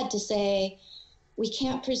bad to say we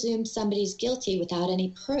can't presume somebody's guilty without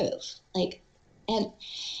any proof? Like, and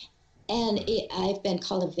I've been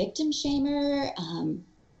called a victim shamer.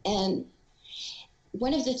 And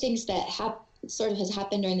one of the things that sort of has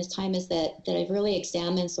happened during this time is that I've really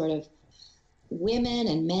examined sort of women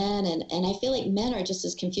and men, and I feel like men are just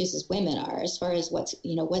as confused as women are as far as what's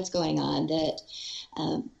going on. That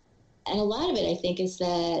and a lot of it, I think, is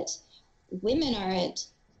that women aren't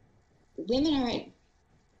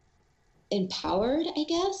empowered, I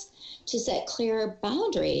guess, to set clear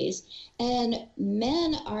boundaries, and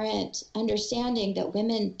men aren't understanding that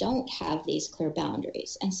women don't have these clear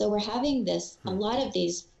boundaries. And so we're having a lot of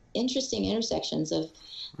these interesting intersections of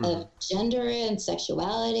gender and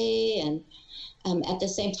sexuality, and at the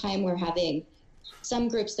same time we're having some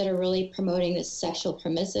groups that are really promoting this sexual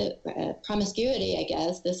promiscuity, I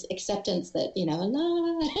guess, this acceptance that,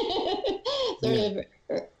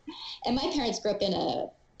 and my parents grew up in a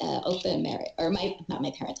open marriage, or my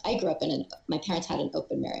parents had an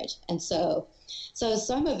open marriage. And so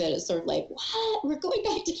some of it is sort of like, what? We're going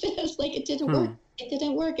back to this. Like, it didn't work. It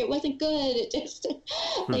didn't work. It wasn't good. It just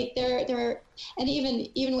like there, and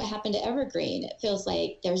even what happened to Evergreen, it feels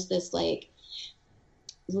like there's this like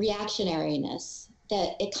reactionariness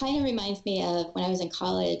that it kind of reminds me of when I was in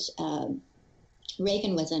college.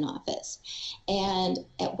 Reagan was in office, and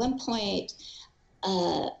at one point,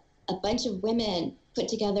 a bunch of women put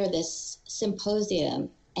together this symposium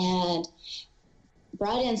and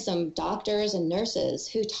brought in some doctors and nurses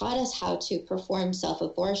who taught us how to perform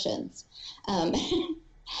self-abortions. And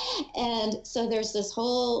so there's this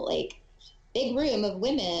whole like big room of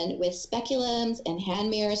women with speculums and hand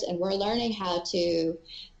mirrors, and we're learning how to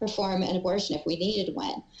perform an abortion if we needed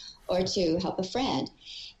one, or to help a friend.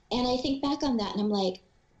 And I think back on that and I'm like,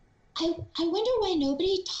 I wonder why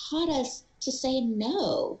nobody taught us to say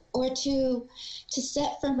no, or to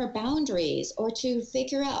set firmer boundaries, or to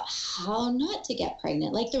figure out how not to get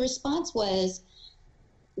pregnant. Like, the response was,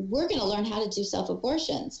 we're going to learn how to do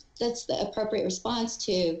self-abortions. That's the appropriate response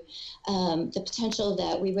to the potential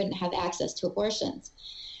that we wouldn't have access to abortions.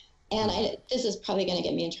 And this is probably going to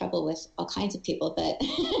get me in trouble with all kinds of people, but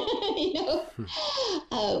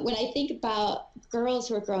when I think about girls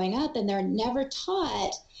who are growing up and they're never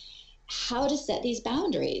taught how to set these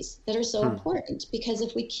boundaries that are so important, because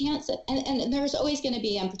if we can't set, and there's always going to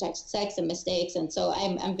be unprotected sex and mistakes, and so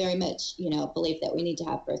I'm very much believe that we need to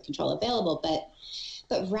have birth control available, but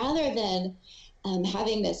rather than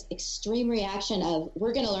having this extreme reaction of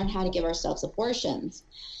we're going to learn how to give ourselves abortions,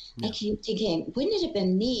 I keep thinking, wouldn't it have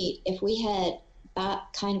been neat if we had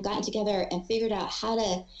kind of gotten together and figured out how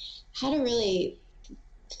to really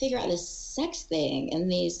figure out this sex thing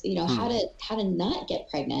and these, how to not get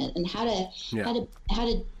pregnant and how to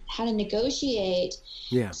negotiate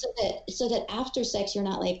so that after sex you're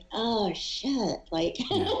not like, oh shit, like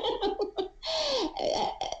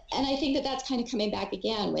and I think that that's kind of coming back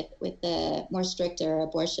again with the more stricter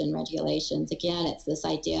abortion regulations. Again, it's this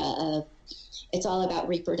idea of it's all about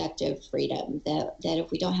reproductive freedom, that if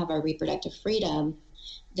we don't have our reproductive freedom,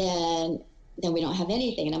 then we don't have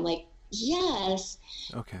anything. And I'm like, yes.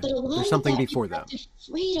 Okay. But a lot There's of something that before that.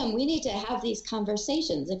 Freedom, we need to have these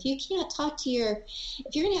conversations. If you can't talk to if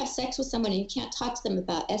you're going to have sex with someone and you can't talk to them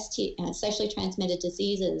about sexually transmitted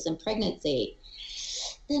diseases and pregnancy,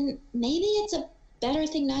 then maybe it's a better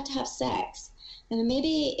thing not to have sex. And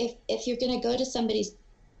maybe if you're going to go to somebody's,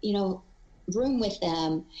 room with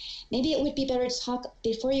them, maybe it would be better to talk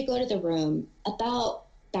before you go to the room about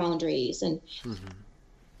boundaries. And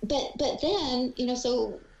but then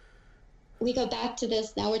so we go back to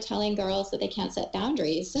this. Now we're telling girls that they can't set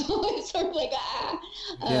boundaries, so it's sort of like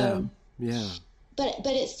But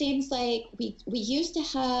it seems like we used to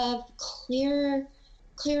have clear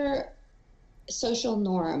social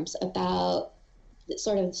norms about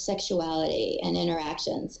sort of sexuality and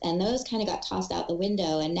interactions, and those kind of got tossed out the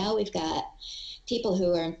window, and now we've got people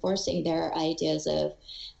who are enforcing their ideas of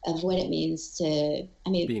what it means to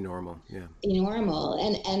be normal.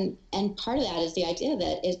 And part of that is the idea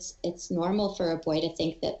that it's normal for a boy to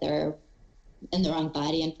think that they're in the wrong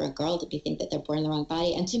body and for a girl to think that they're born in the wrong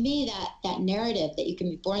body. And to me, that narrative that you can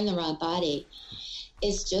be born in the wrong body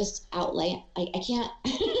is just outlandish. I can't.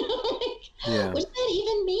 What does that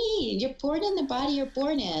even mean? You're born in the body you're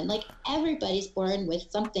born in. Like, everybody's born with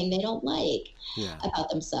something they don't like about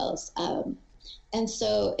themselves. And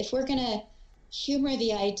so if we're going to humor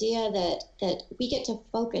the idea that we get to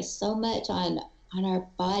focus so much on our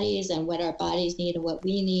bodies and what our bodies need and what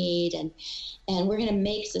we need, and we're going to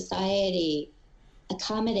make society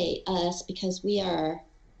accommodate us because we are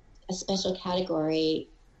a special category.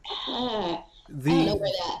 I don't know where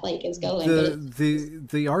that is going.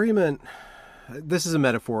 The argument, this is a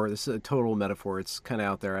metaphor. This is a total metaphor. It's kind of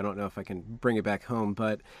out there. I don't know if I can bring it back home,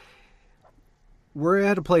 but we're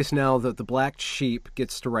at a place now that the black sheep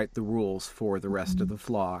gets to write the rules for the rest of the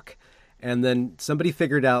flock. And then somebody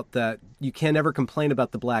figured out that you can't ever complain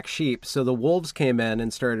about the black sheep. So the wolves came in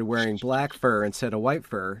and started wearing black fur instead of white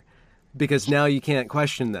fur, because now you can't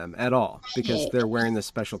question them at all because they're wearing this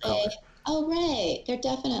special color. Oh, right. They're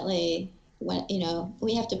definitely,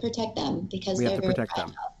 we have to protect them because we they're have to protect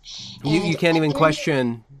them. And you can't even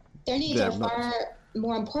question their needs are far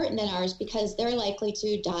more important than ours because they're likely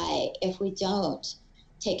to die if we don't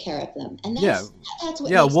take care of them. And that's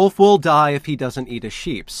what wolf will die if he doesn't eat a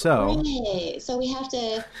sheep. So right. So we have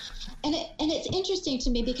to, and it's interesting to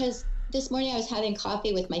me because this morning I was having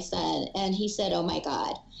coffee with my son and he said, "Oh my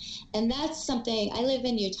God." And that's something, I live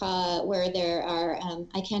in Utah where there are,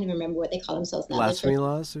 I can't even remember what they call themselves now. Blasphemy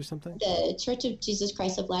laws or something? The Church of Jesus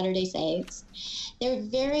Christ of Latter-day Saints. They're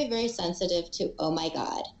very, very sensitive to, "Oh my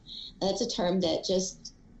God." That's a term that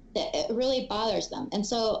it really bothers them. And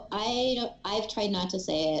so I've tried not to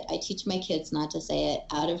say it. I teach my kids not to say it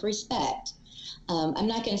out of respect. I'm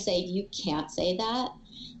not going to say you can't say that.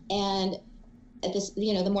 And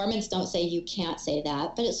the Mormons don't say you can't say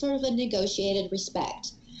that, but it's sort of a negotiated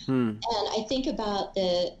respect. And I think about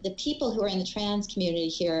the people who are in the trans community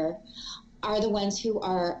here are the ones who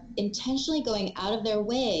are intentionally going out of their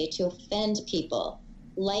way to offend people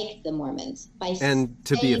like the Mormons. And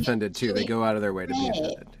to be offended too. They go out of their way to be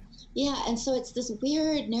offended. Yeah, and so it's this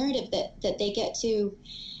weird narrative that they get to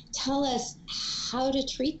tell us how to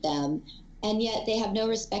treat them, and yet they have no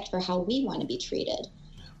respect for how we want to be treated.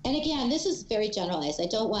 And again, this is very generalized. I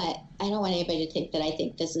don't want anybody to think that I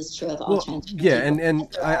think this is true of all trans people. Yeah, and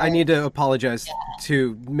I need to apologize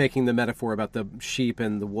to making the metaphor about the sheep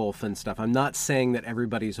and the wolf and stuff. I'm not saying that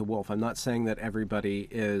everybody's a wolf. I'm not saying that everybody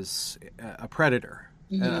is a predator.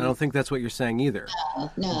 And I don't think that's what you're saying either.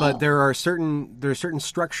 No. But there are certain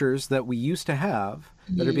structures that we used to have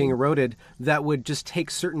that are being eroded that would just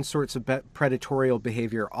take certain sorts of predatorial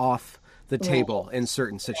behavior off the table in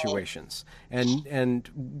certain situations, and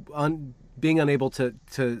being unable to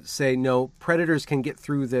say no, predators can get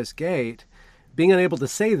through this gate. Being unable to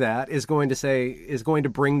say that is going to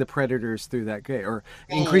bring the predators through that gate, or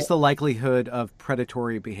increase the likelihood of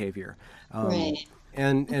predatory behavior.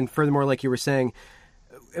 And furthermore, like you were saying,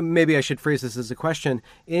 maybe I should phrase this as a question.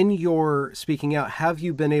 In your speaking out, have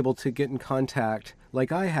you been able to get in contact,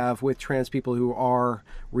 like I have, with trans people who are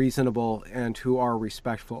reasonable and who are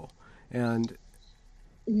respectful? And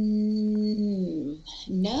no,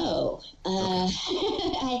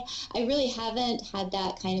 I really haven't had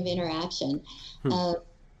that kind of interaction. And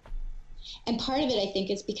part of it, I think,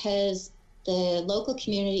 is because the local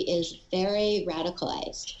community is very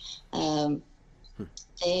radicalized.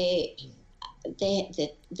 The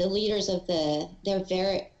leaders of they're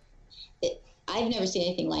very, I've never seen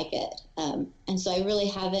anything like it. And so I really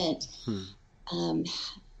haven't,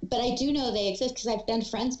 but I do know they exist because I've been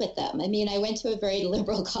friends with them. I mean, I went to a very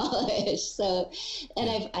liberal college, so,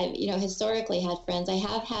 and I've historically had friends. I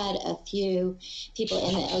have had a few people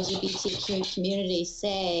in the LGBTQ community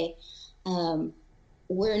say,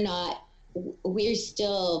 we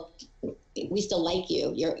still like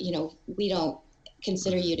you. We don't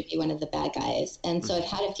consider you to be one of the bad guys. And so I've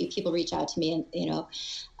had a few people reach out to me,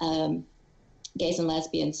 and, gays and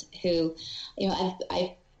lesbians who, I've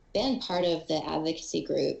been part of the advocacy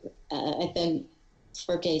group. I've been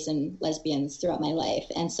for gays and lesbians throughout my life.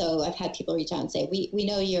 And so I've had people reach out and say, we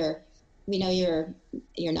know you're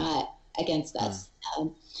not against us.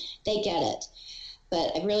 They get it.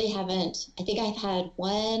 But I really haven't. I think I've had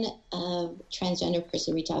one transgender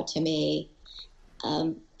person reach out to me,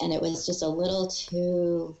 and it was just a little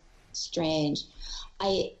too strange.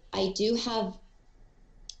 I do have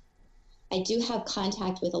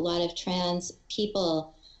contact with a lot of trans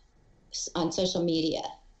people on social media,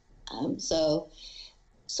 so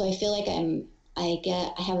I feel like I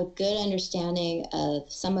have a good understanding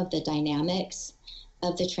of some of the dynamics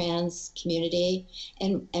of the trans community,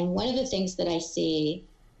 and one of the things that I see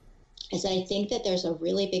is that I think that there's a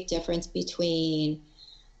really big difference between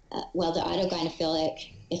the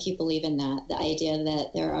autogynephilic, if you believe in that, the idea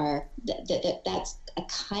that there are that's a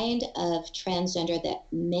kind of transgender that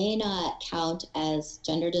may not count as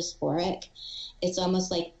gender dysphoric. It's almost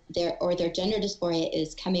like their gender dysphoria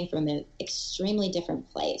is coming from an extremely different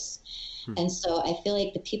place. And so I feel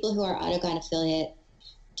like the people who are autogynephilic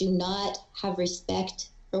do not have respect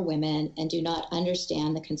for women and do not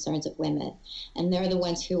understand the concerns of women. And they're the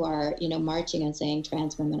ones who are, marching and saying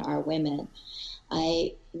trans women are women.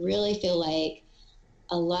 I really feel like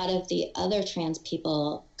a lot of the other trans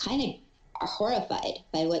people kind of are horrified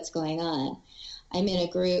by what's going on. I'm in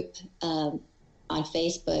a group on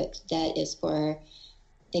Facebook that is for,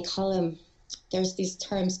 they call them, there's these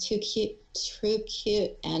terms, too cute,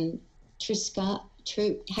 and true scum.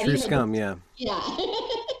 True scum, yeah. Yeah.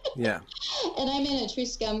 Yeah. And I'm in a true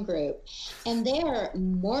scum group, and they are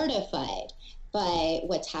mortified by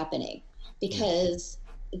what's happening because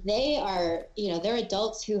they are, they're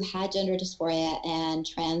adults who had gender dysphoria and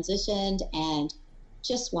transitioned and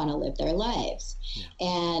just want to live their lives. Yeah.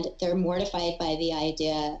 And they're mortified by the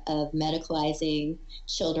idea of medicalizing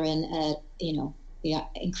children at,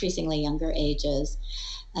 increasingly younger ages.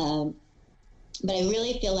 But I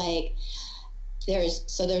really feel like there's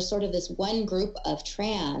sort of this one group of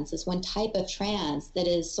trans, this one type of trans that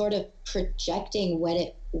is sort of projecting what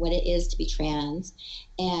it is to be trans,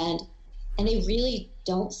 and they really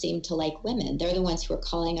don't seem to like women. They're the ones who are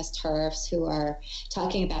calling us TERFs, who are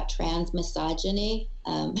talking about trans misogyny. I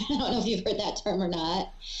don't know if you've heard that term or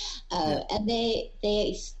not. And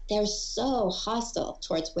they're so hostile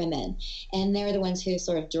towards women, and they're the ones who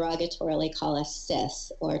sort of derogatorily call us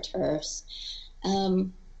cis or TERFs.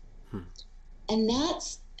 And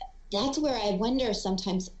that's where I wonder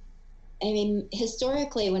sometimes. I mean,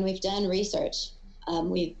 historically, when we've done research,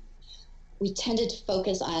 we tended to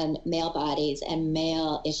focus on male bodies and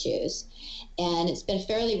male issues. And it's been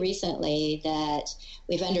fairly recently that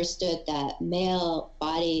we've understood that male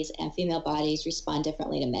bodies and female bodies respond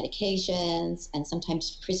differently to medications and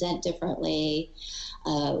sometimes present differently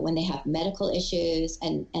when they have medical issues,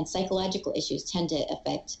 and psychological issues tend to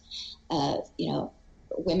affect,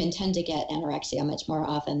 women tend to get anorexia much more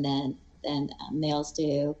often than males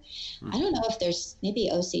do. I don't know if there's maybe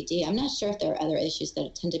OCD. I'm not sure if there are other issues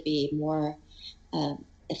that tend to be more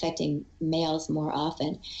affecting males more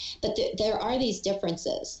often. But there are these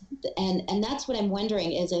differences. And that's what I'm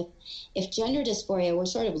wondering is if gender dysphoria, we're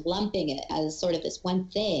sort of lumping it as sort of this one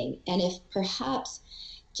thing. And if perhaps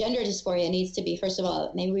gender dysphoria needs to be, first of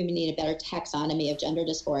all, maybe we need a better taxonomy of gender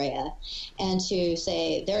dysphoria, and to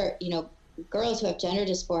say girls who have gender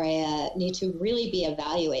dysphoria need to really be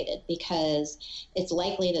evaluated, because it's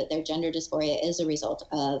likely that their gender dysphoria is a result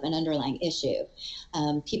of an underlying issue.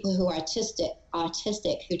 People who are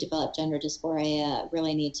autistic who develop gender dysphoria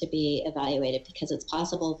really need to be evaluated, because it's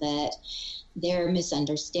possible that they're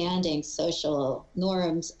misunderstanding social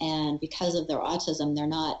norms, and because of their autism, they're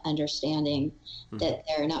not understanding that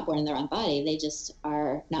they're not born in their own body. They just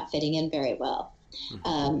are not fitting in very well.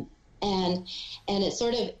 And it's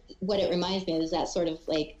sort of, what it reminds me of is that sort of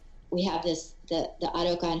like, we have this, the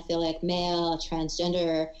autogonphilic male,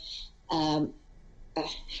 transgender, how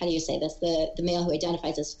do you say this? The male who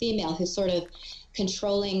identifies as female, who's sort of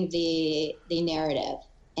controlling the narrative.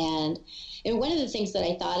 And one of the things that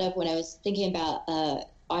I thought of when I was thinking about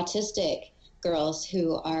autistic girls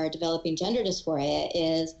who are developing gender dysphoria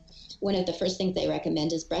is, one of the first things they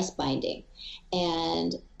recommend is breast binding.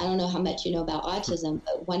 And I don't know how much you know about autism,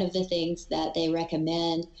 but one of the things that they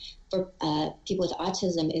recommend for people with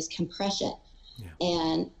autism is compression. Yeah.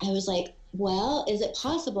 And I was like, well, is it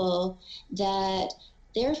possible that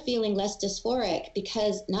they're feeling less dysphoric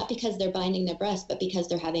not because they're binding their breast, but because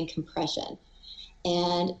they're having compression?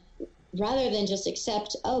 And rather than just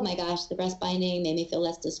accept, oh my gosh, the breast binding made me feel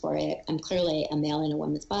less dysphoric, I'm clearly a male in a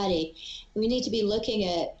woman's body, we need to be looking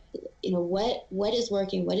at, what is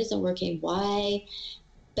working, what isn't working, why.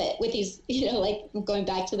 But with these, like going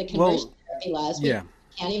back to the conversion therapy laws, we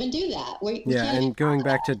can't even do that. And going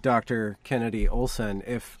back to Dr. Kennedy Olson,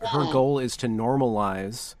 if her goal is to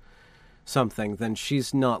normalize something, then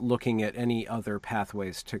she's not looking at any other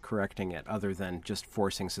pathways to correcting it other than just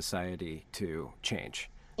forcing society to change,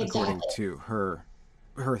 according to her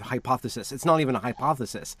hypothesis. It's not even a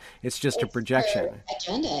hypothesis. It's just a projection. Her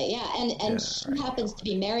agenda, And she happens to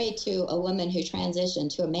be married to a woman who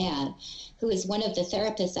transitioned to a man who is one of the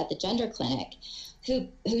therapists at the gender clinic,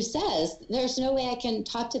 who says there's no way I can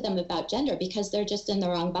talk to them about gender because they're just in the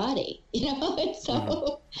wrong body, And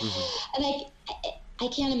so, and I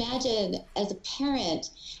can't imagine as a parent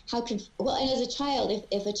and as a child,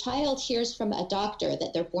 if a child hears from a doctor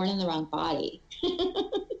that they're born in the wrong body,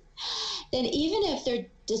 then even if their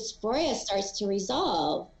dysphoria starts to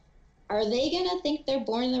resolve, are they going to think they're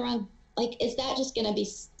born in the wrong? Is that just going to be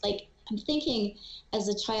I'm thinking as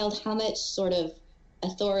a child how much sort of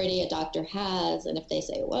authority a doctor has, and if they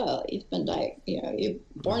say, "Whoa, you've been you're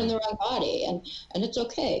born in the wrong body," and it's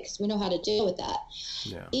okay because we know how to deal with that.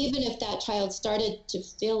 Yeah. Even if that child started to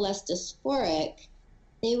feel less dysphoric,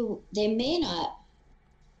 they may not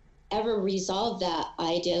ever resolve that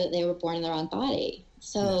idea that they were born in the wrong body.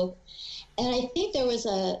 So, and I think there's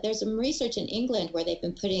some research in England where they've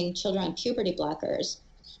been putting children on puberty blockers,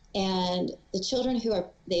 and the children who are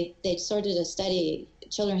they started to study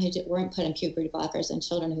children who weren't put on puberty blockers and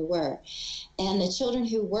children who were. And the children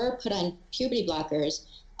who were put on puberty blockers,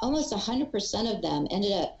 almost 100% of them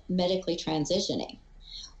ended up medically transitioning.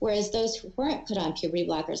 Whereas those who weren't put on puberty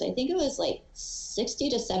blockers, I think it was 60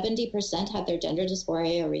 to 70% had their gender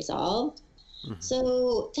dysphoria resolved. Mm-hmm.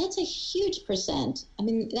 So that's a huge percent. I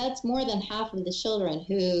mean, that's more than half of the children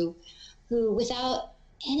who without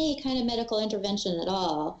any kind of medical intervention at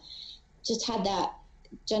all, just had that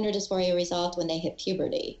gender dysphoria resolved when they hit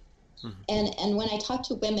puberty. Mm-hmm. And when I talk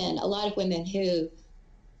to women, a lot of women who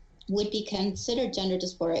would be considered gender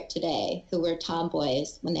dysphoric today, who were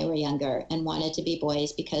tomboys when they were younger and wanted to be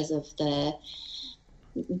boys because of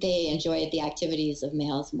they enjoyed the activities of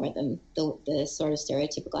males more than the sort of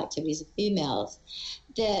stereotypical activities of females,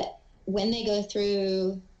 that when they go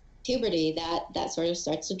through puberty, that sort of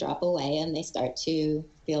starts to drop away and they start to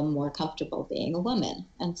feel more comfortable being a woman.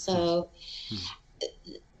 And so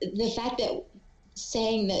the fact that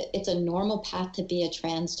saying that it's a normal path to be a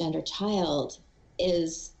transgender child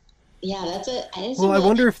is, I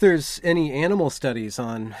wonder if there's any animal studies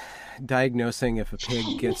on diagnosing if a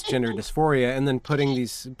pig gets gender dysphoria and then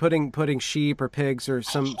putting sheep or pigs or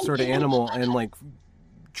some sort of animal and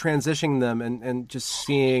transitioning them and just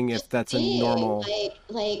seeing if that's a normal.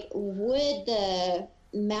 Would the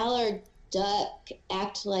mallard duck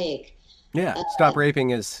act like? Yeah, stop raping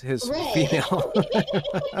his female.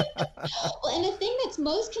 Well, and the thing that's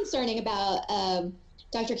most concerning about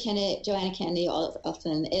Dr. Joanna Kennedy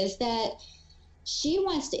Olson is that she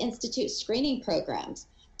wants to institute screening programs.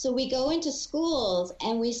 So we go into schools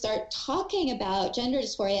and we start talking about gender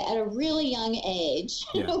dysphoria at a really young age,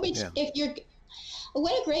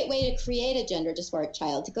 what a great way to create a gender dysphoric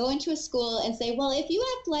child, to go into a school and say, well, if you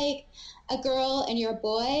act like a girl and you're a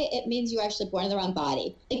boy, it means you're actually born in the wrong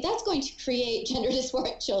body. That's going to create gender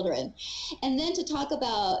dysphoric children. And then to talk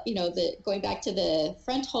about, going back to the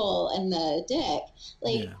front hole and the dick,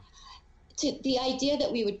 the idea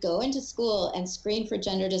that we would go into school and screen for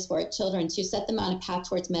gender dysphoric children to set them on a path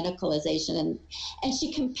towards medicalization. And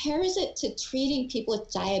she compares it to treating people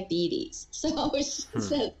with diabetes. So she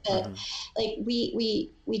says that like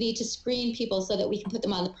we need to screen people so that we can put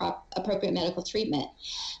them on the appropriate medical treatment.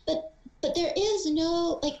 But there is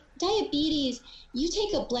no, like, diabetes, you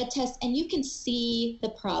take a blood test and you can see the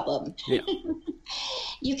problem. Yeah.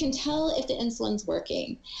 You can tell if the insulin's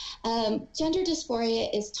working. Gender dysphoria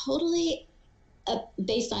is totally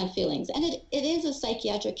based on feelings, and it is a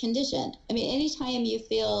psychiatric condition. I mean, anytime you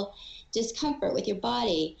feel discomfort with your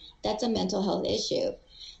body, that's a mental health issue.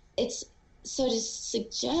 It's so to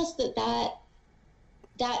suggest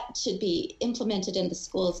that should be implemented in the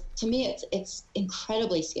schools, to me, it's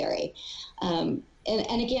incredibly scary.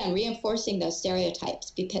 And again, reinforcing those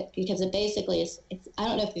stereotypes because it basically is. I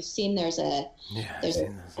don't know if you've seen. There's a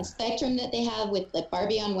spectrum that they have with like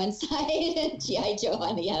Barbie on one side and G.I. Joe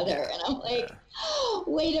on the other, and I'm like,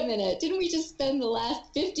 wait a minute, didn't we just spend the last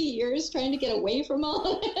 50 years trying to get away from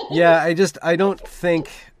all of it? Yeah, I don't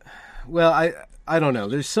think. Well, I don't know.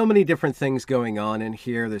 There's so many different things going on in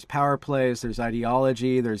here. There's power plays. There's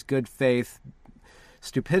ideology. There's good faith,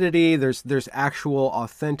 stupidity. There's actual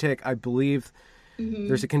authentic. I believe.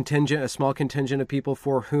 There's a small contingent of people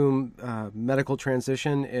for whom medical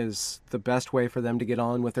transition is the best way for them to get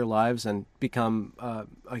on with their lives and become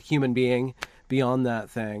a human being beyond that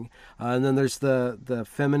thing. And then there's the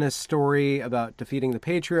feminist story about defeating the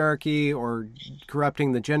patriarchy or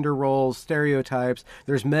corrupting the gender roles, stereotypes.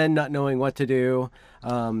 There's men not knowing what to do,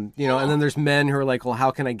 and then there's men who are like, well,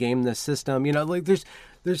 how can I game this system? Like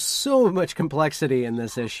there's so much complexity in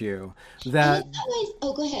this issue that.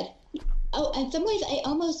 Go ahead. Oh, in some ways, I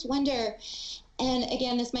almost wonder, and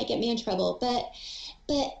again, this might get me in trouble, but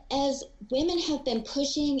as women have been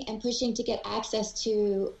pushing and pushing to get access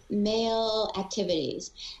to male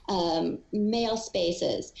activities, male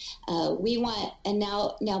spaces, we want, and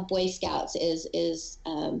now Boy Scouts is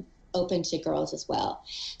open to girls as well.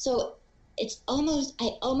 So it's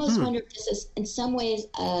I almost wonder if this is in some ways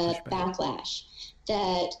a backlash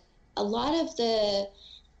that a lot of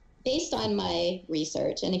based on my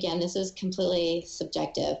research, and again, this is completely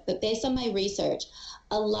subjective, but based on my research,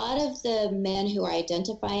 a lot of the men who are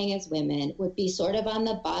identifying as women would be sort of on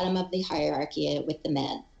the bottom of the hierarchy with the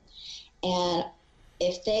men. And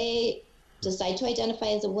if they decide to identify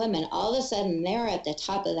as a woman, all of a sudden they're at the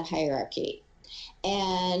top of the hierarchy.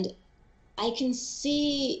 And I can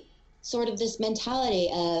see sort of this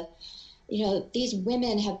mentality of, these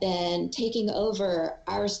women have been taking over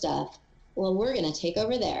our stuff. Well, we're going to take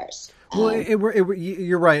over theirs. Well,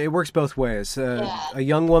 you're right. It works both ways. A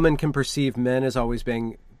young woman can perceive men as always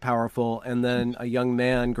being powerful, and then a young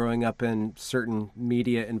man growing up in certain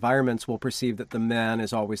media environments will perceive that the man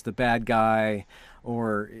is always the bad guy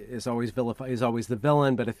or is always the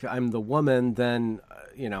villain. But if I'm the woman, then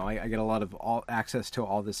I get a lot of access to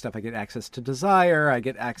all this stuff. I get access to desire. I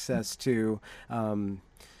get access to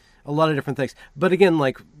a lot of different things. But again,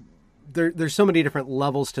 like. There's so many different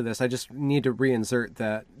levels to this. I just need to reinsert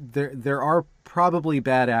that there are probably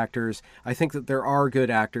bad actors. I think that there are good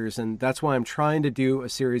actors, and that's why I'm trying to do a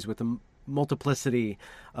series with a multiplicity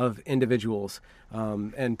of individuals.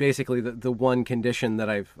 And basically, the one condition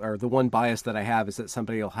or the one bias that I have is that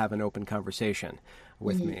somebody will have an open conversation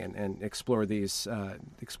with me and explore these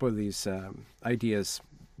ideas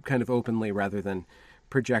kind of openly rather than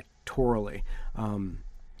projectorally.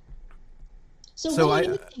 So what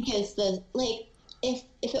do you think is if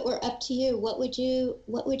it were up to you, what would your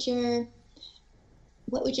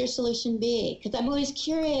solution be? Because I'm always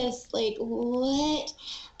curious, like, what,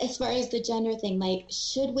 as far as the gender thing, like,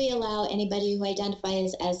 should we allow anybody who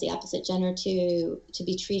identifies as the opposite gender to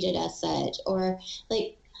be treated as such? Or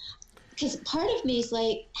like, because part of me is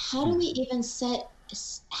like, how do we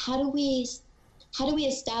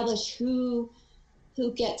establish who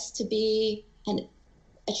gets to be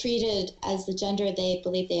treated as the gender they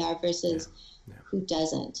believe they are versus who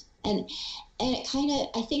doesn't? And it kind of,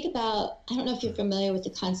 I think about, I don't know if you're familiar with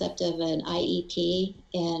the concept of an IEP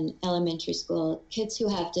in elementary school. Kids who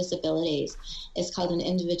have disabilities, it's called an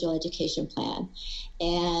individual education plan.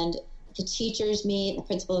 And the teachers meet, the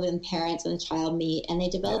principal and parents and the child meet, and they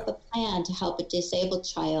develop a plan to help a disabled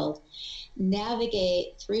child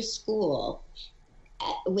navigate through school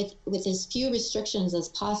with as few restrictions as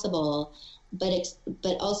possible, but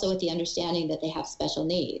also with the understanding that they have special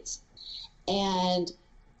needs. And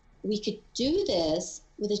we could do this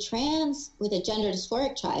with a gender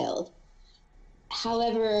dysphoric child.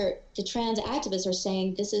 However, the trans activists are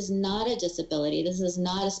saying this is not a disability, this is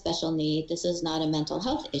not a special need, this is not a mental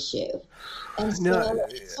health issue. And so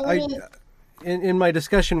in my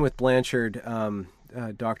discussion with Blanchard,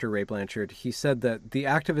 Dr. Ray Blanchard, he said that the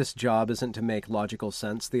activist's job isn't to make logical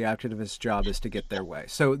sense. The activist's job is to get their way.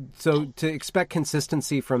 So to expect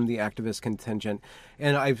consistency from the activist contingent,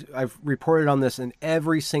 and I've reported on this in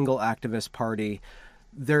every single activist party,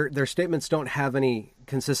 their statements don't have any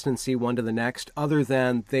consistency one to the next, other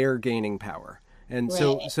than they're gaining power. And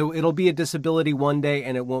right. so it'll be a disability one day,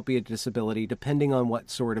 and it won't be a disability, depending on what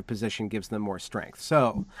sort of position gives them more strength.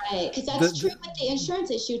 So, right, because that's true with the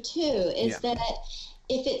insurance issue too. Is that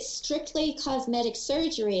if it's strictly cosmetic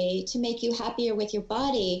surgery to make you happier with your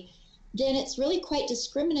body, then it's really quite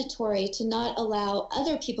discriminatory to not allow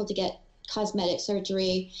other people to get cosmetic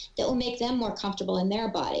surgery that will make them more comfortable in their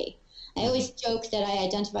body. I always joke that I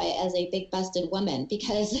identify as a big busted woman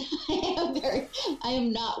because I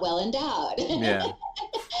am not well endowed. Yeah.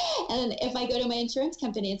 And if I go to my insurance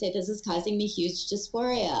company and say, this is causing me huge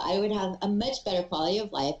dysphoria, I would have a much better quality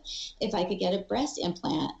of life if I could get a breast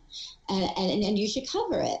implant, and you should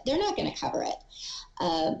cover it. They're not going to cover it.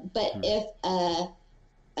 But if a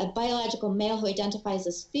biological male who identifies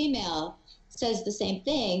as female says the same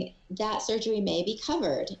thing, that surgery may be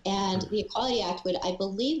covered. And the Equality Act would, I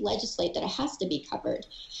believe, legislate that it has to be covered.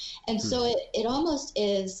 And so it almost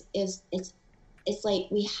is it's like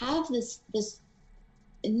we have this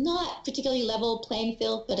not particularly level playing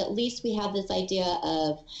field, but at least we have this idea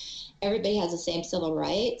of everybody has the same civil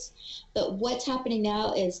rights. But what's happening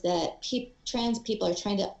now is that trans people are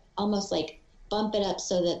trying to almost like bump it up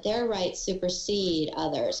so that their rights supersede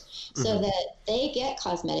others, so that they get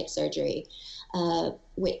cosmetic surgery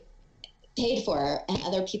paid for and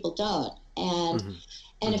other people don't. And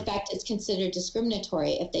in fact, it's considered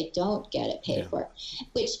discriminatory if they don't get it paid for,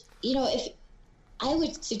 which, if I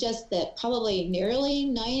would suggest that probably nearly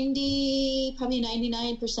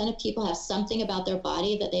 99% of people have something about their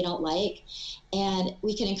body that they don't like. And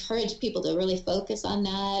we can encourage people to really focus on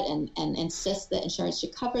that and insist that insurance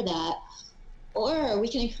should cover that. Or we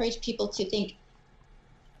can encourage people to think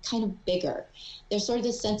kind of bigger. There's sort of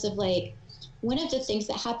this sense of like, one of the things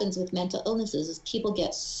that happens with mental illnesses is people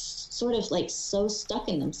get sort of like so stuck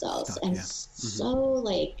in themselves so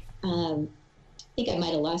like, I think I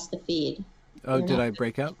might have lost the feed. Oh, did I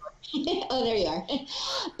break up? Oh, there you are.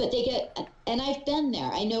 But they get, and I've been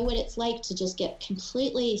there. I know what it's like to just get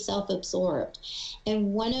completely self-absorbed.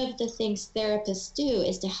 And one of the things therapists do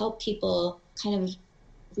is to help people kind of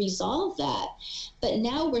resolve that. But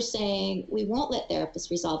now we're saying we won't let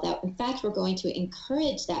therapists resolve that. In fact, we're going to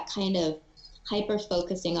encourage that kind of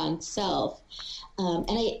hyper-focusing on self. And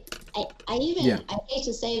I hate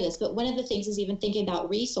to say this, but one of the things is even thinking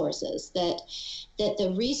about resources, that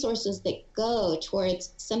the resources that go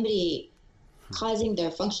towards somebody causing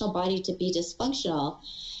their functional body to be dysfunctional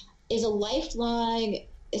is a lifelong,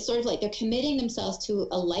 it's sort of like they're committing themselves to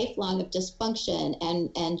a lifelong of dysfunction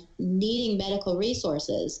and needing medical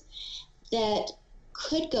resources that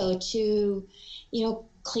could go to,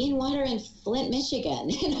 clean water in Flint,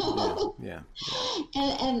 Michigan, Yeah.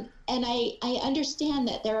 And I understand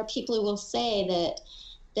that there are people who will say that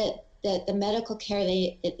the medical care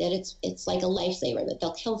that it's like a lifesaver, that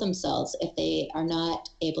they'll kill themselves if they are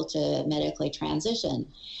not able to medically transition.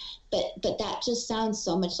 But that just sounds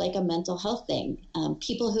so much like a mental health thing.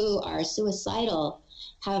 People who are suicidal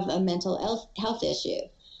have a mental health issue,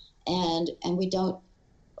 and we don't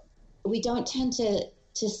tend to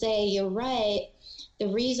say, you're right, the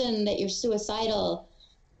reason that you're suicidal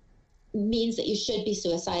means that you should be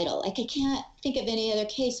suicidal. Like, I can't think of any other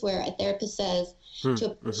case where a therapist says to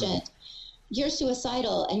a patient, you're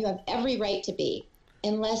suicidal and you have every right to be,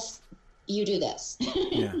 unless you do this.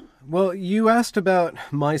 Yeah. Well, you asked about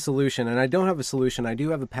my solution, and I don't have a solution. I do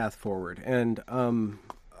have a path forward. And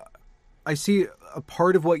I see a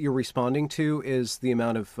part of what you're responding to is the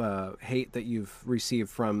amount of hate that you've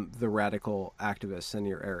received from the radical activists in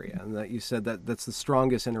your area, and that you said that that's the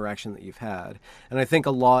strongest interaction that you've had. And I think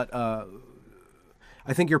I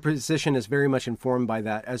think your position is very much informed by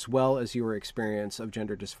that, as well as your experience of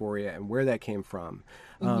gender dysphoria and where that came from.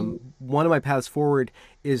 One of my paths forward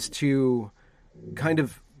is to kind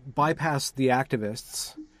of bypass the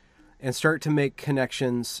activists and start to make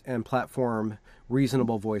connections and platform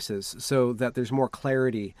reasonable voices so that there's more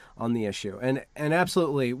clarity on the issue. And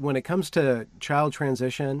absolutely, when it comes to child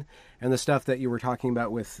transition and the stuff that you were talking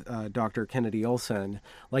about with Dr. Kennedy Olson,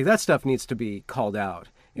 like, that stuff needs to be called out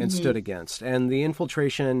and stood against. And the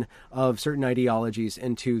infiltration of certain ideologies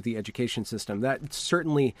into the education system, that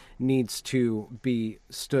certainly needs to be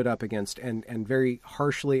stood up against and very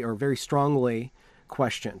harshly or very strongly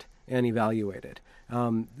questioned and evaluated.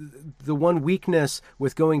 The one weakness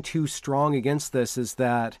with going too strong against this is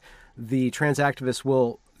that the trans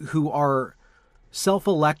activists who are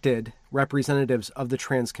self-elected representatives of the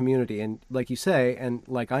trans community. And like you say, and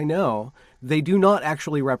like I know, they do not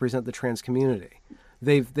actually represent the trans community.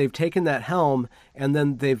 They've taken that helm, and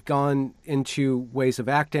then they've gone into ways of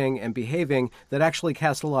acting and behaving that actually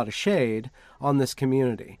cast a lot of shade on this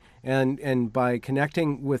community. And by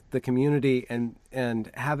connecting with the community and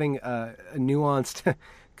having a nuanced,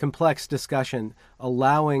 complex discussion,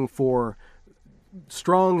 allowing for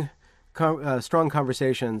strong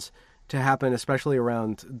conversations to happen, especially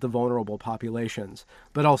around the vulnerable populations,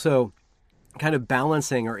 but also kind of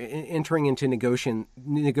balancing or entering into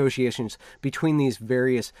negotiations between these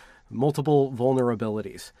various multiple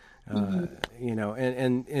vulnerabilities,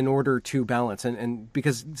 and in order to balance. And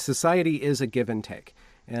because society is a give and take,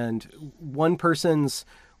 and one person's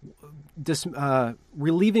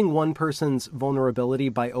relieving one person's vulnerability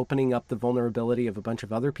by opening up the vulnerability of a bunch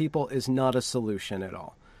of other people is not a solution at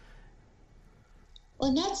all. Well,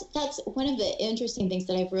 and that's one of the interesting things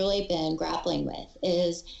that I've really been grappling with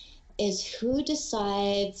is who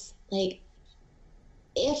decides, like,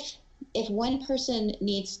 if one person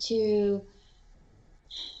needs to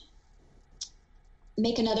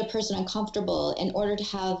make another person uncomfortable in order to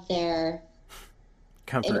have their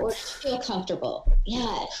comfort, in order to feel comfortable.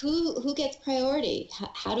 Yeah, who gets priority?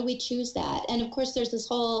 How do we choose that? And of course, there's this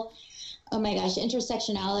whole, oh my gosh,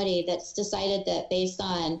 intersectionality that's decided that based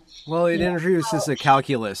on. Well, it introduces a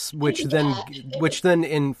calculus, which then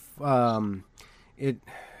it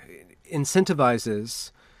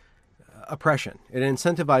incentivizes oppression. It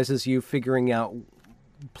incentivizes you figuring out,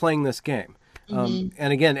 playing this game.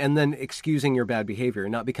 And then excusing your bad behavior,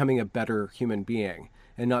 not becoming a better human being,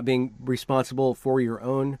 and not being responsible for your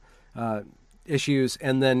own issues,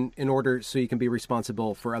 and then in order so you can be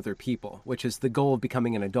responsible for other people, which is the goal of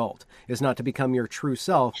becoming an adult, is not to become your true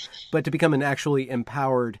self, but to become an actually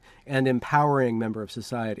empowered and empowering member of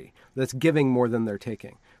society that's giving more than they're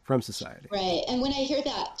taking from society. Right. And when I hear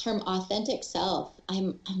that term authentic self,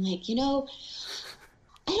 I'm like, I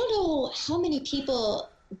don't know how many people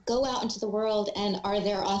go out into the world and are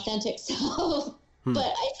their authentic self,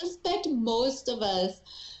 but I suspect most of us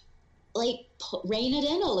rein it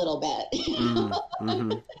in a little bit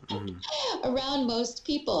around most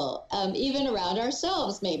people, even around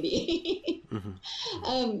ourselves, maybe.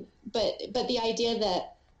 But the idea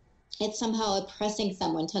that it's somehow oppressing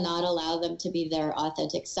someone to not allow them to be their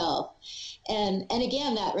authentic self. And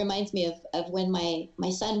again, that reminds me of when my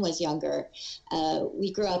son was younger.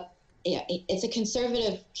 We grew up, it's a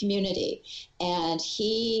conservative community, and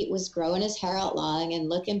he was growing his hair out long and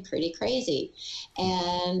looking pretty crazy.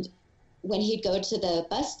 And when he'd go to the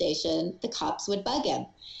bus station, the cops would bug him.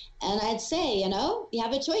 And I'd say, you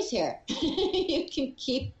have a choice here. You can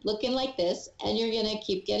keep looking like this and you're going to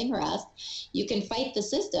keep getting harassed. You can fight the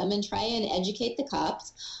system and try and educate the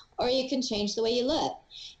cops, or you can change the way you look.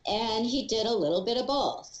 And he did a little bit of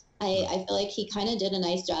both. I feel like he kind of did a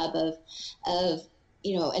nice job of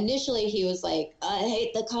initially he was like, I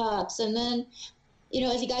hate the cops. And then,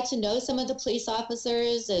 as he got to know some of the police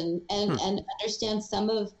officers and understand some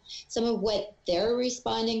of what they're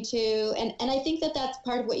responding to. And I think that that's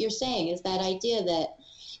part of what you're saying, is that idea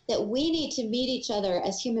that we need to meet each other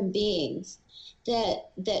as human beings,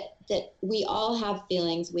 that we all have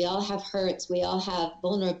feelings, we all have hurts, we all have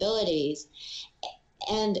vulnerabilities,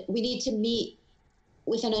 and we need to meet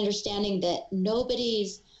with an understanding that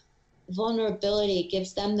nobody's vulnerability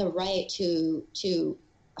gives them the right to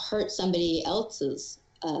hurt somebody else's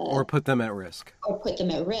or put them at risk.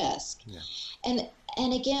 Yeah. And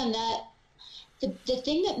again, that the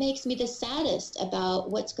thing that makes me the saddest about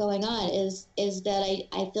what's going on is that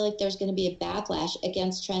I feel like there's going to be a backlash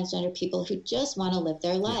against transgender people who just want to live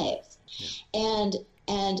their lives. Yeah.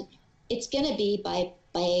 And it's going to be by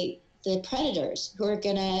the predators who are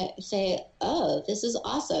going to say, oh, this is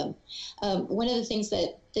awesome. One of the things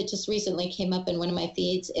that just recently came up in one of my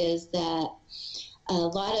feeds is that a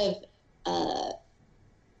lot of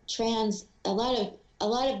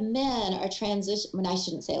men are transition. I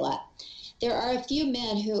shouldn't say a lot. There are a few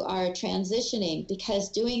men who are transitioning because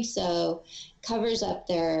doing so covers up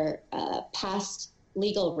their past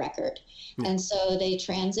legal record. And so they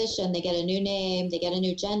transition, they get a new name, they get a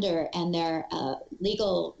new gender, and their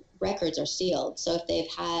legal records are sealed. So if they've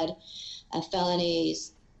had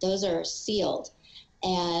felonies, those are sealed.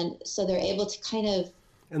 And so they're able to kind of...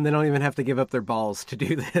 And they don't even have to give up their balls to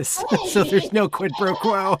do this. Right. So there's no quid pro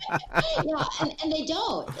quo. Yeah, and they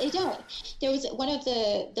don't. There was one of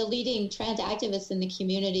the leading trans activists in the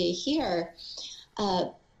community here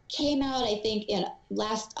came out, I think, in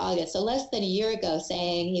last August, so less than a year ago,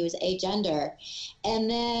 saying he was agender, and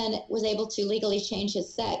then was able to legally change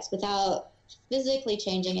his sex without physically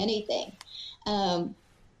changing anything. Um,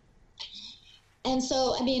 and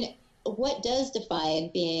so, I mean, what does define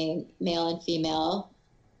being male and female?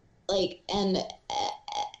 Like, and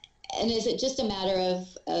is it just a matter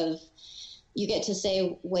of you get to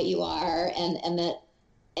say what you are, and that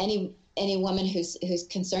any woman who's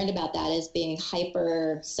concerned about that is being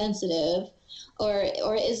hypersensitive, or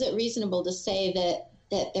is it reasonable to say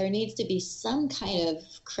that there needs to be some kind of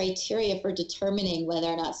criteria for determining whether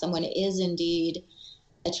or not someone is indeed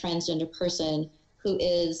a transgender person who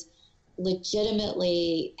is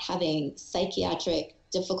legitimately having psychiatric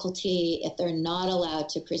difficulty if they're not allowed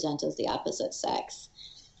to present as the opposite sex?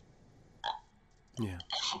 Yeah.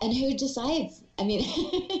 And who decides? I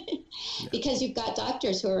mean, because you've got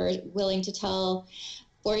doctors who are willing to tell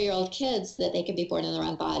 4-year-old kids that they could be born in the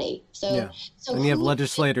wrong body. So and you have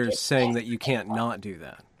legislators saying that you can't not do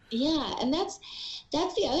that. Yeah, and that's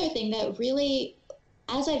the other thing that really,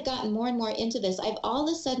 as I've gotten more and more into this, I've all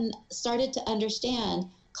of a sudden started to understand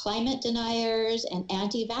climate deniers and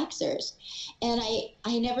anti-vaxxers. And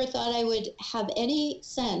I never thought I would have any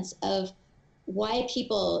sense of why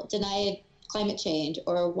people denied climate change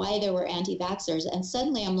or why there were anti-vaxxers. And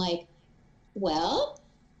suddenly I'm like, well,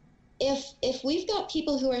 if we've got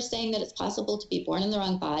people who are saying that it's possible to be born in the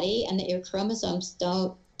wrong body and that your chromosomes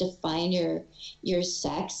don't define your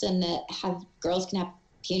sex, and that girls can have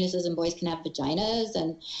penises and boys can have vaginas,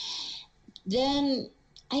 and then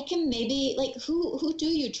I can maybe, like, who do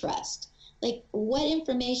you trust? Like, what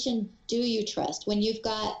information do you trust when you've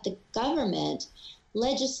got the government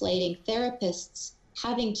legislating therapists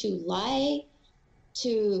having to lie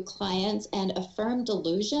to clients and affirm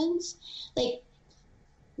delusions? Like,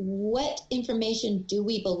 what information do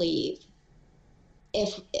we believe?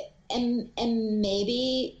 And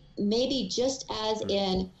maybe just as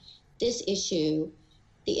in this issue,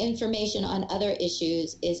 the information on other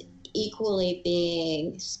issues is equally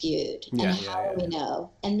being skewed. And how do we know?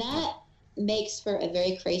 And that makes for a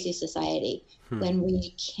very crazy society when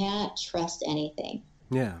we can't trust anything.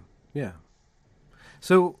 Yeah.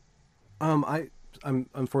 So, I'm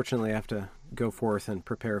unfortunately I have to go forth and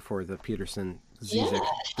prepare for the Peterson Zizek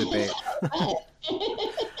debate.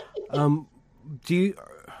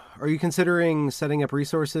 Are you considering setting up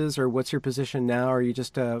resources, or what's your position now? Are you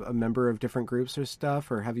just a member of different groups or stuff,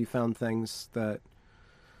 or have you found things that,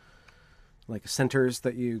 like, centers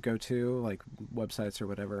that you go to, like websites or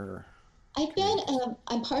whatever?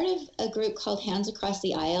 I'm part of a group called Hands Across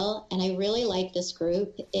the Aisle, and I really like this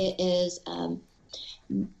group. It is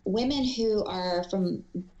women who are from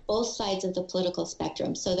both sides of the political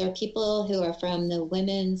spectrum. So there are people who are from the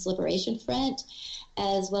Women's Liberation Front,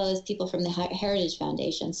 as well as people from the Heritage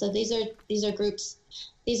Foundation. So these are groups,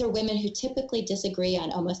 these are women who typically disagree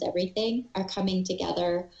on almost everything, are coming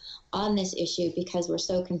together on this issue because we're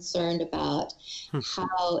so concerned about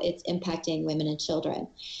how it's impacting women and children.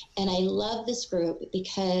 And I love this group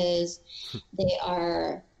because they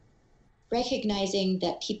are recognizing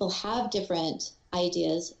that people have different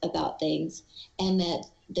ideas about things, and that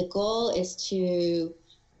the goal is to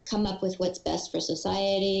come up with what's best for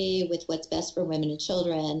society, with what's best for women and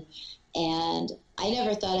children. And I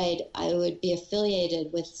never thought I would be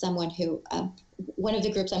affiliated with someone who, one of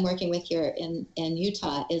the groups I'm working with here in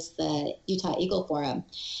Utah is the Utah Eagle Forum.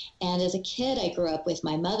 And as a kid, I grew up with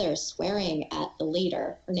my mother swearing at the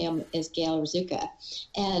leader. Her name is Gail Razuka.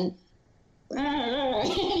 And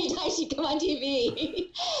anytime she'd come on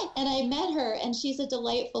TV. And I met her, and she's a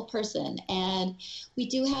delightful person. And we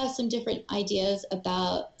do have some different ideas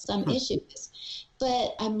about some issues.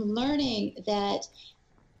 But I'm learning that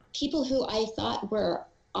people who I thought were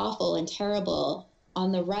awful and terrible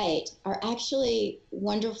on the right are actually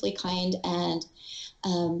wonderfully kind, and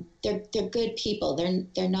they're good people.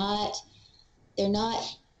 They're not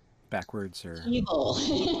backwards or evil,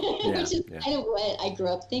 which is kind of what I grew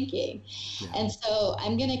up thinking. And so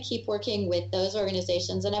I'm going to keep working with those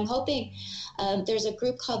organizations, and I'm hoping there's a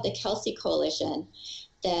group called the Kelsey Coalition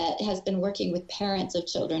that has been working with parents of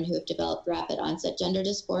children who have developed rapid onset gender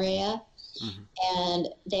dysphoria. And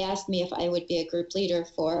they asked me if I would be a group leader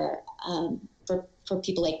for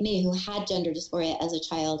people like me who had gender dysphoria as a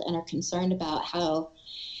child and are concerned about how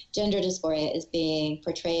gender dysphoria is being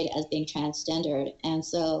portrayed as being transgendered. And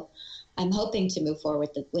so I'm hoping to move forward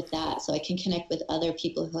with that so I can connect with other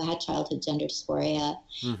people who had childhood gender dysphoria.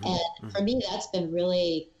 And for me, that's been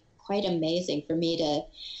really quite amazing for me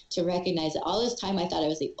to recognize that all this time I thought I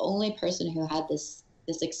was the only person who had this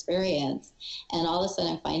experience, and all of a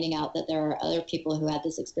sudden I'm finding out that there are other people who had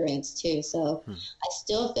this experience too. So I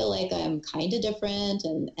still feel like I'm kind of different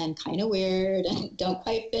and kind of weird and don't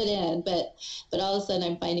quite fit in, but all of a sudden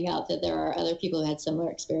I'm finding out that there are other people who had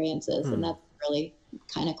similar experiences, and that's really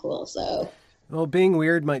kind of cool. So Well, being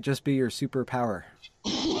weird might just be your superpower.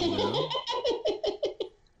 You know?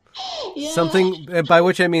 Yeah. Something, by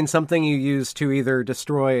which I mean something you use to either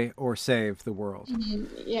destroy or save the world.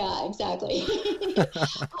 Yeah, exactly.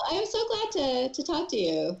 I'm so glad to talk to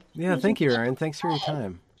you. Yeah, thank you, Erin. Thanks for your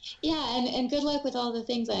time. Yeah, and good luck with all the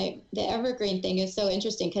things. The Evergreen thing is so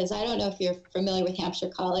interesting because I don't know if you're familiar with Hampshire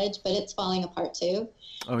College, but it's falling apart too.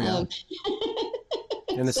 Oh, yeah.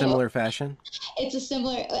 In a similar fashion? It's a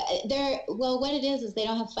similar, what it is they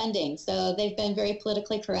don't have funding. So they've been very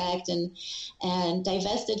politically correct and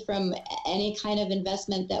divested from any kind of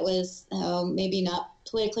investment that was maybe not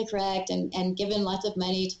politically correct and given lots of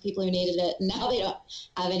money to people who needed it. And now they don't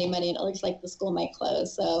have any money and it looks like the school might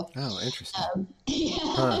close. So, oh, interesting. Yeah,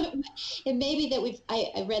 huh. It may be that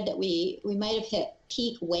I read that we might have hit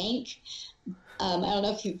peak wank. I don't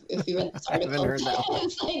know if you read this article. I haven't heard that one.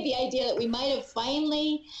 It's like the idea that we might have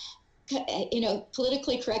finally,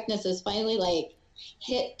 politically correctness is finally like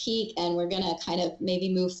hit peak and we're going to kind of maybe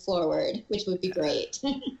move forward, which would be great.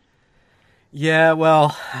 Yeah,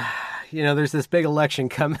 well, there's this big election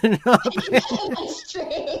coming up. That's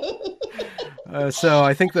true. So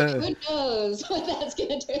I think who knows what that's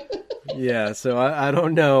going to do? Yeah, so I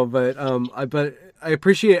don't know, but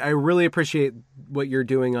I really appreciate what you're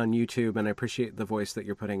doing on YouTube, and I appreciate the voice that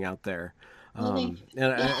you're putting out there. I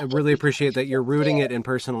really appreciate that you're rooting it in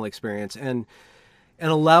personal experience and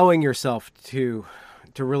allowing yourself to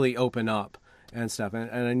really open up and stuff.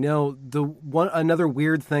 And I know another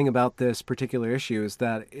weird thing about this particular issue is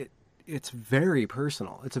that it's very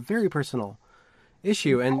personal. It's a very personal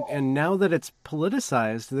issue, and now that it's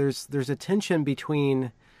politicized, there's a tension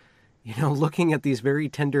between looking at these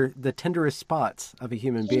the tenderest spots of a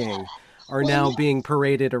human being are now being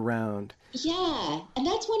paraded around. Yeah, and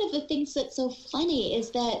that's one of the things that's so funny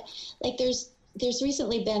is that like there's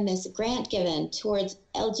recently been this grant given towards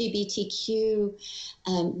LGBTQ,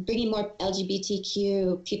 bringing more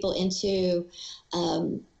LGBTQ people into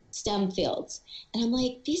STEM fields, and I'm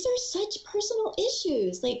like, these are such personal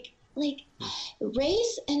issues, like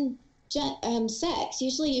race and sex.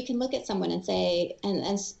 Usually, you can look at someone and say,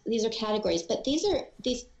 and these are categories, but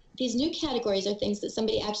these new categories are things that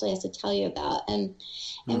somebody actually has to tell you about, and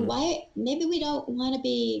why maybe we don't want to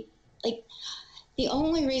be like. The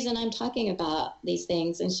only reason I'm talking about these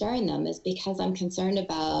things and sharing them is because I'm concerned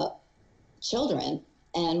about children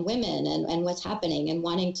and women and what's happening, and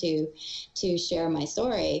wanting to share my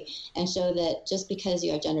story and show that just because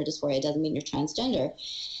you have gender dysphoria doesn't mean you're transgender.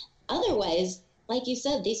 Otherwise, like you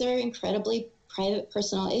said, these are incredibly private,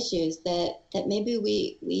 personal issues that maybe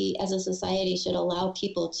we as a society should allow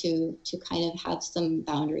people to kind of have some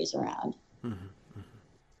boundaries around. Mm-hmm.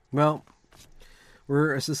 Well,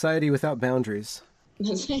 we're a society without boundaries.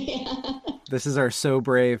 Yeah. This is our so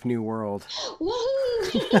brave new world.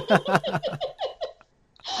 Woohoo!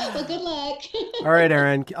 Well, good luck. All right,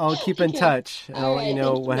 Erin. I'll keep in touch, and I'll let you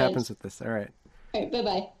know what happens with this. All right. All right.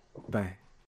 Bye-bye. Bye.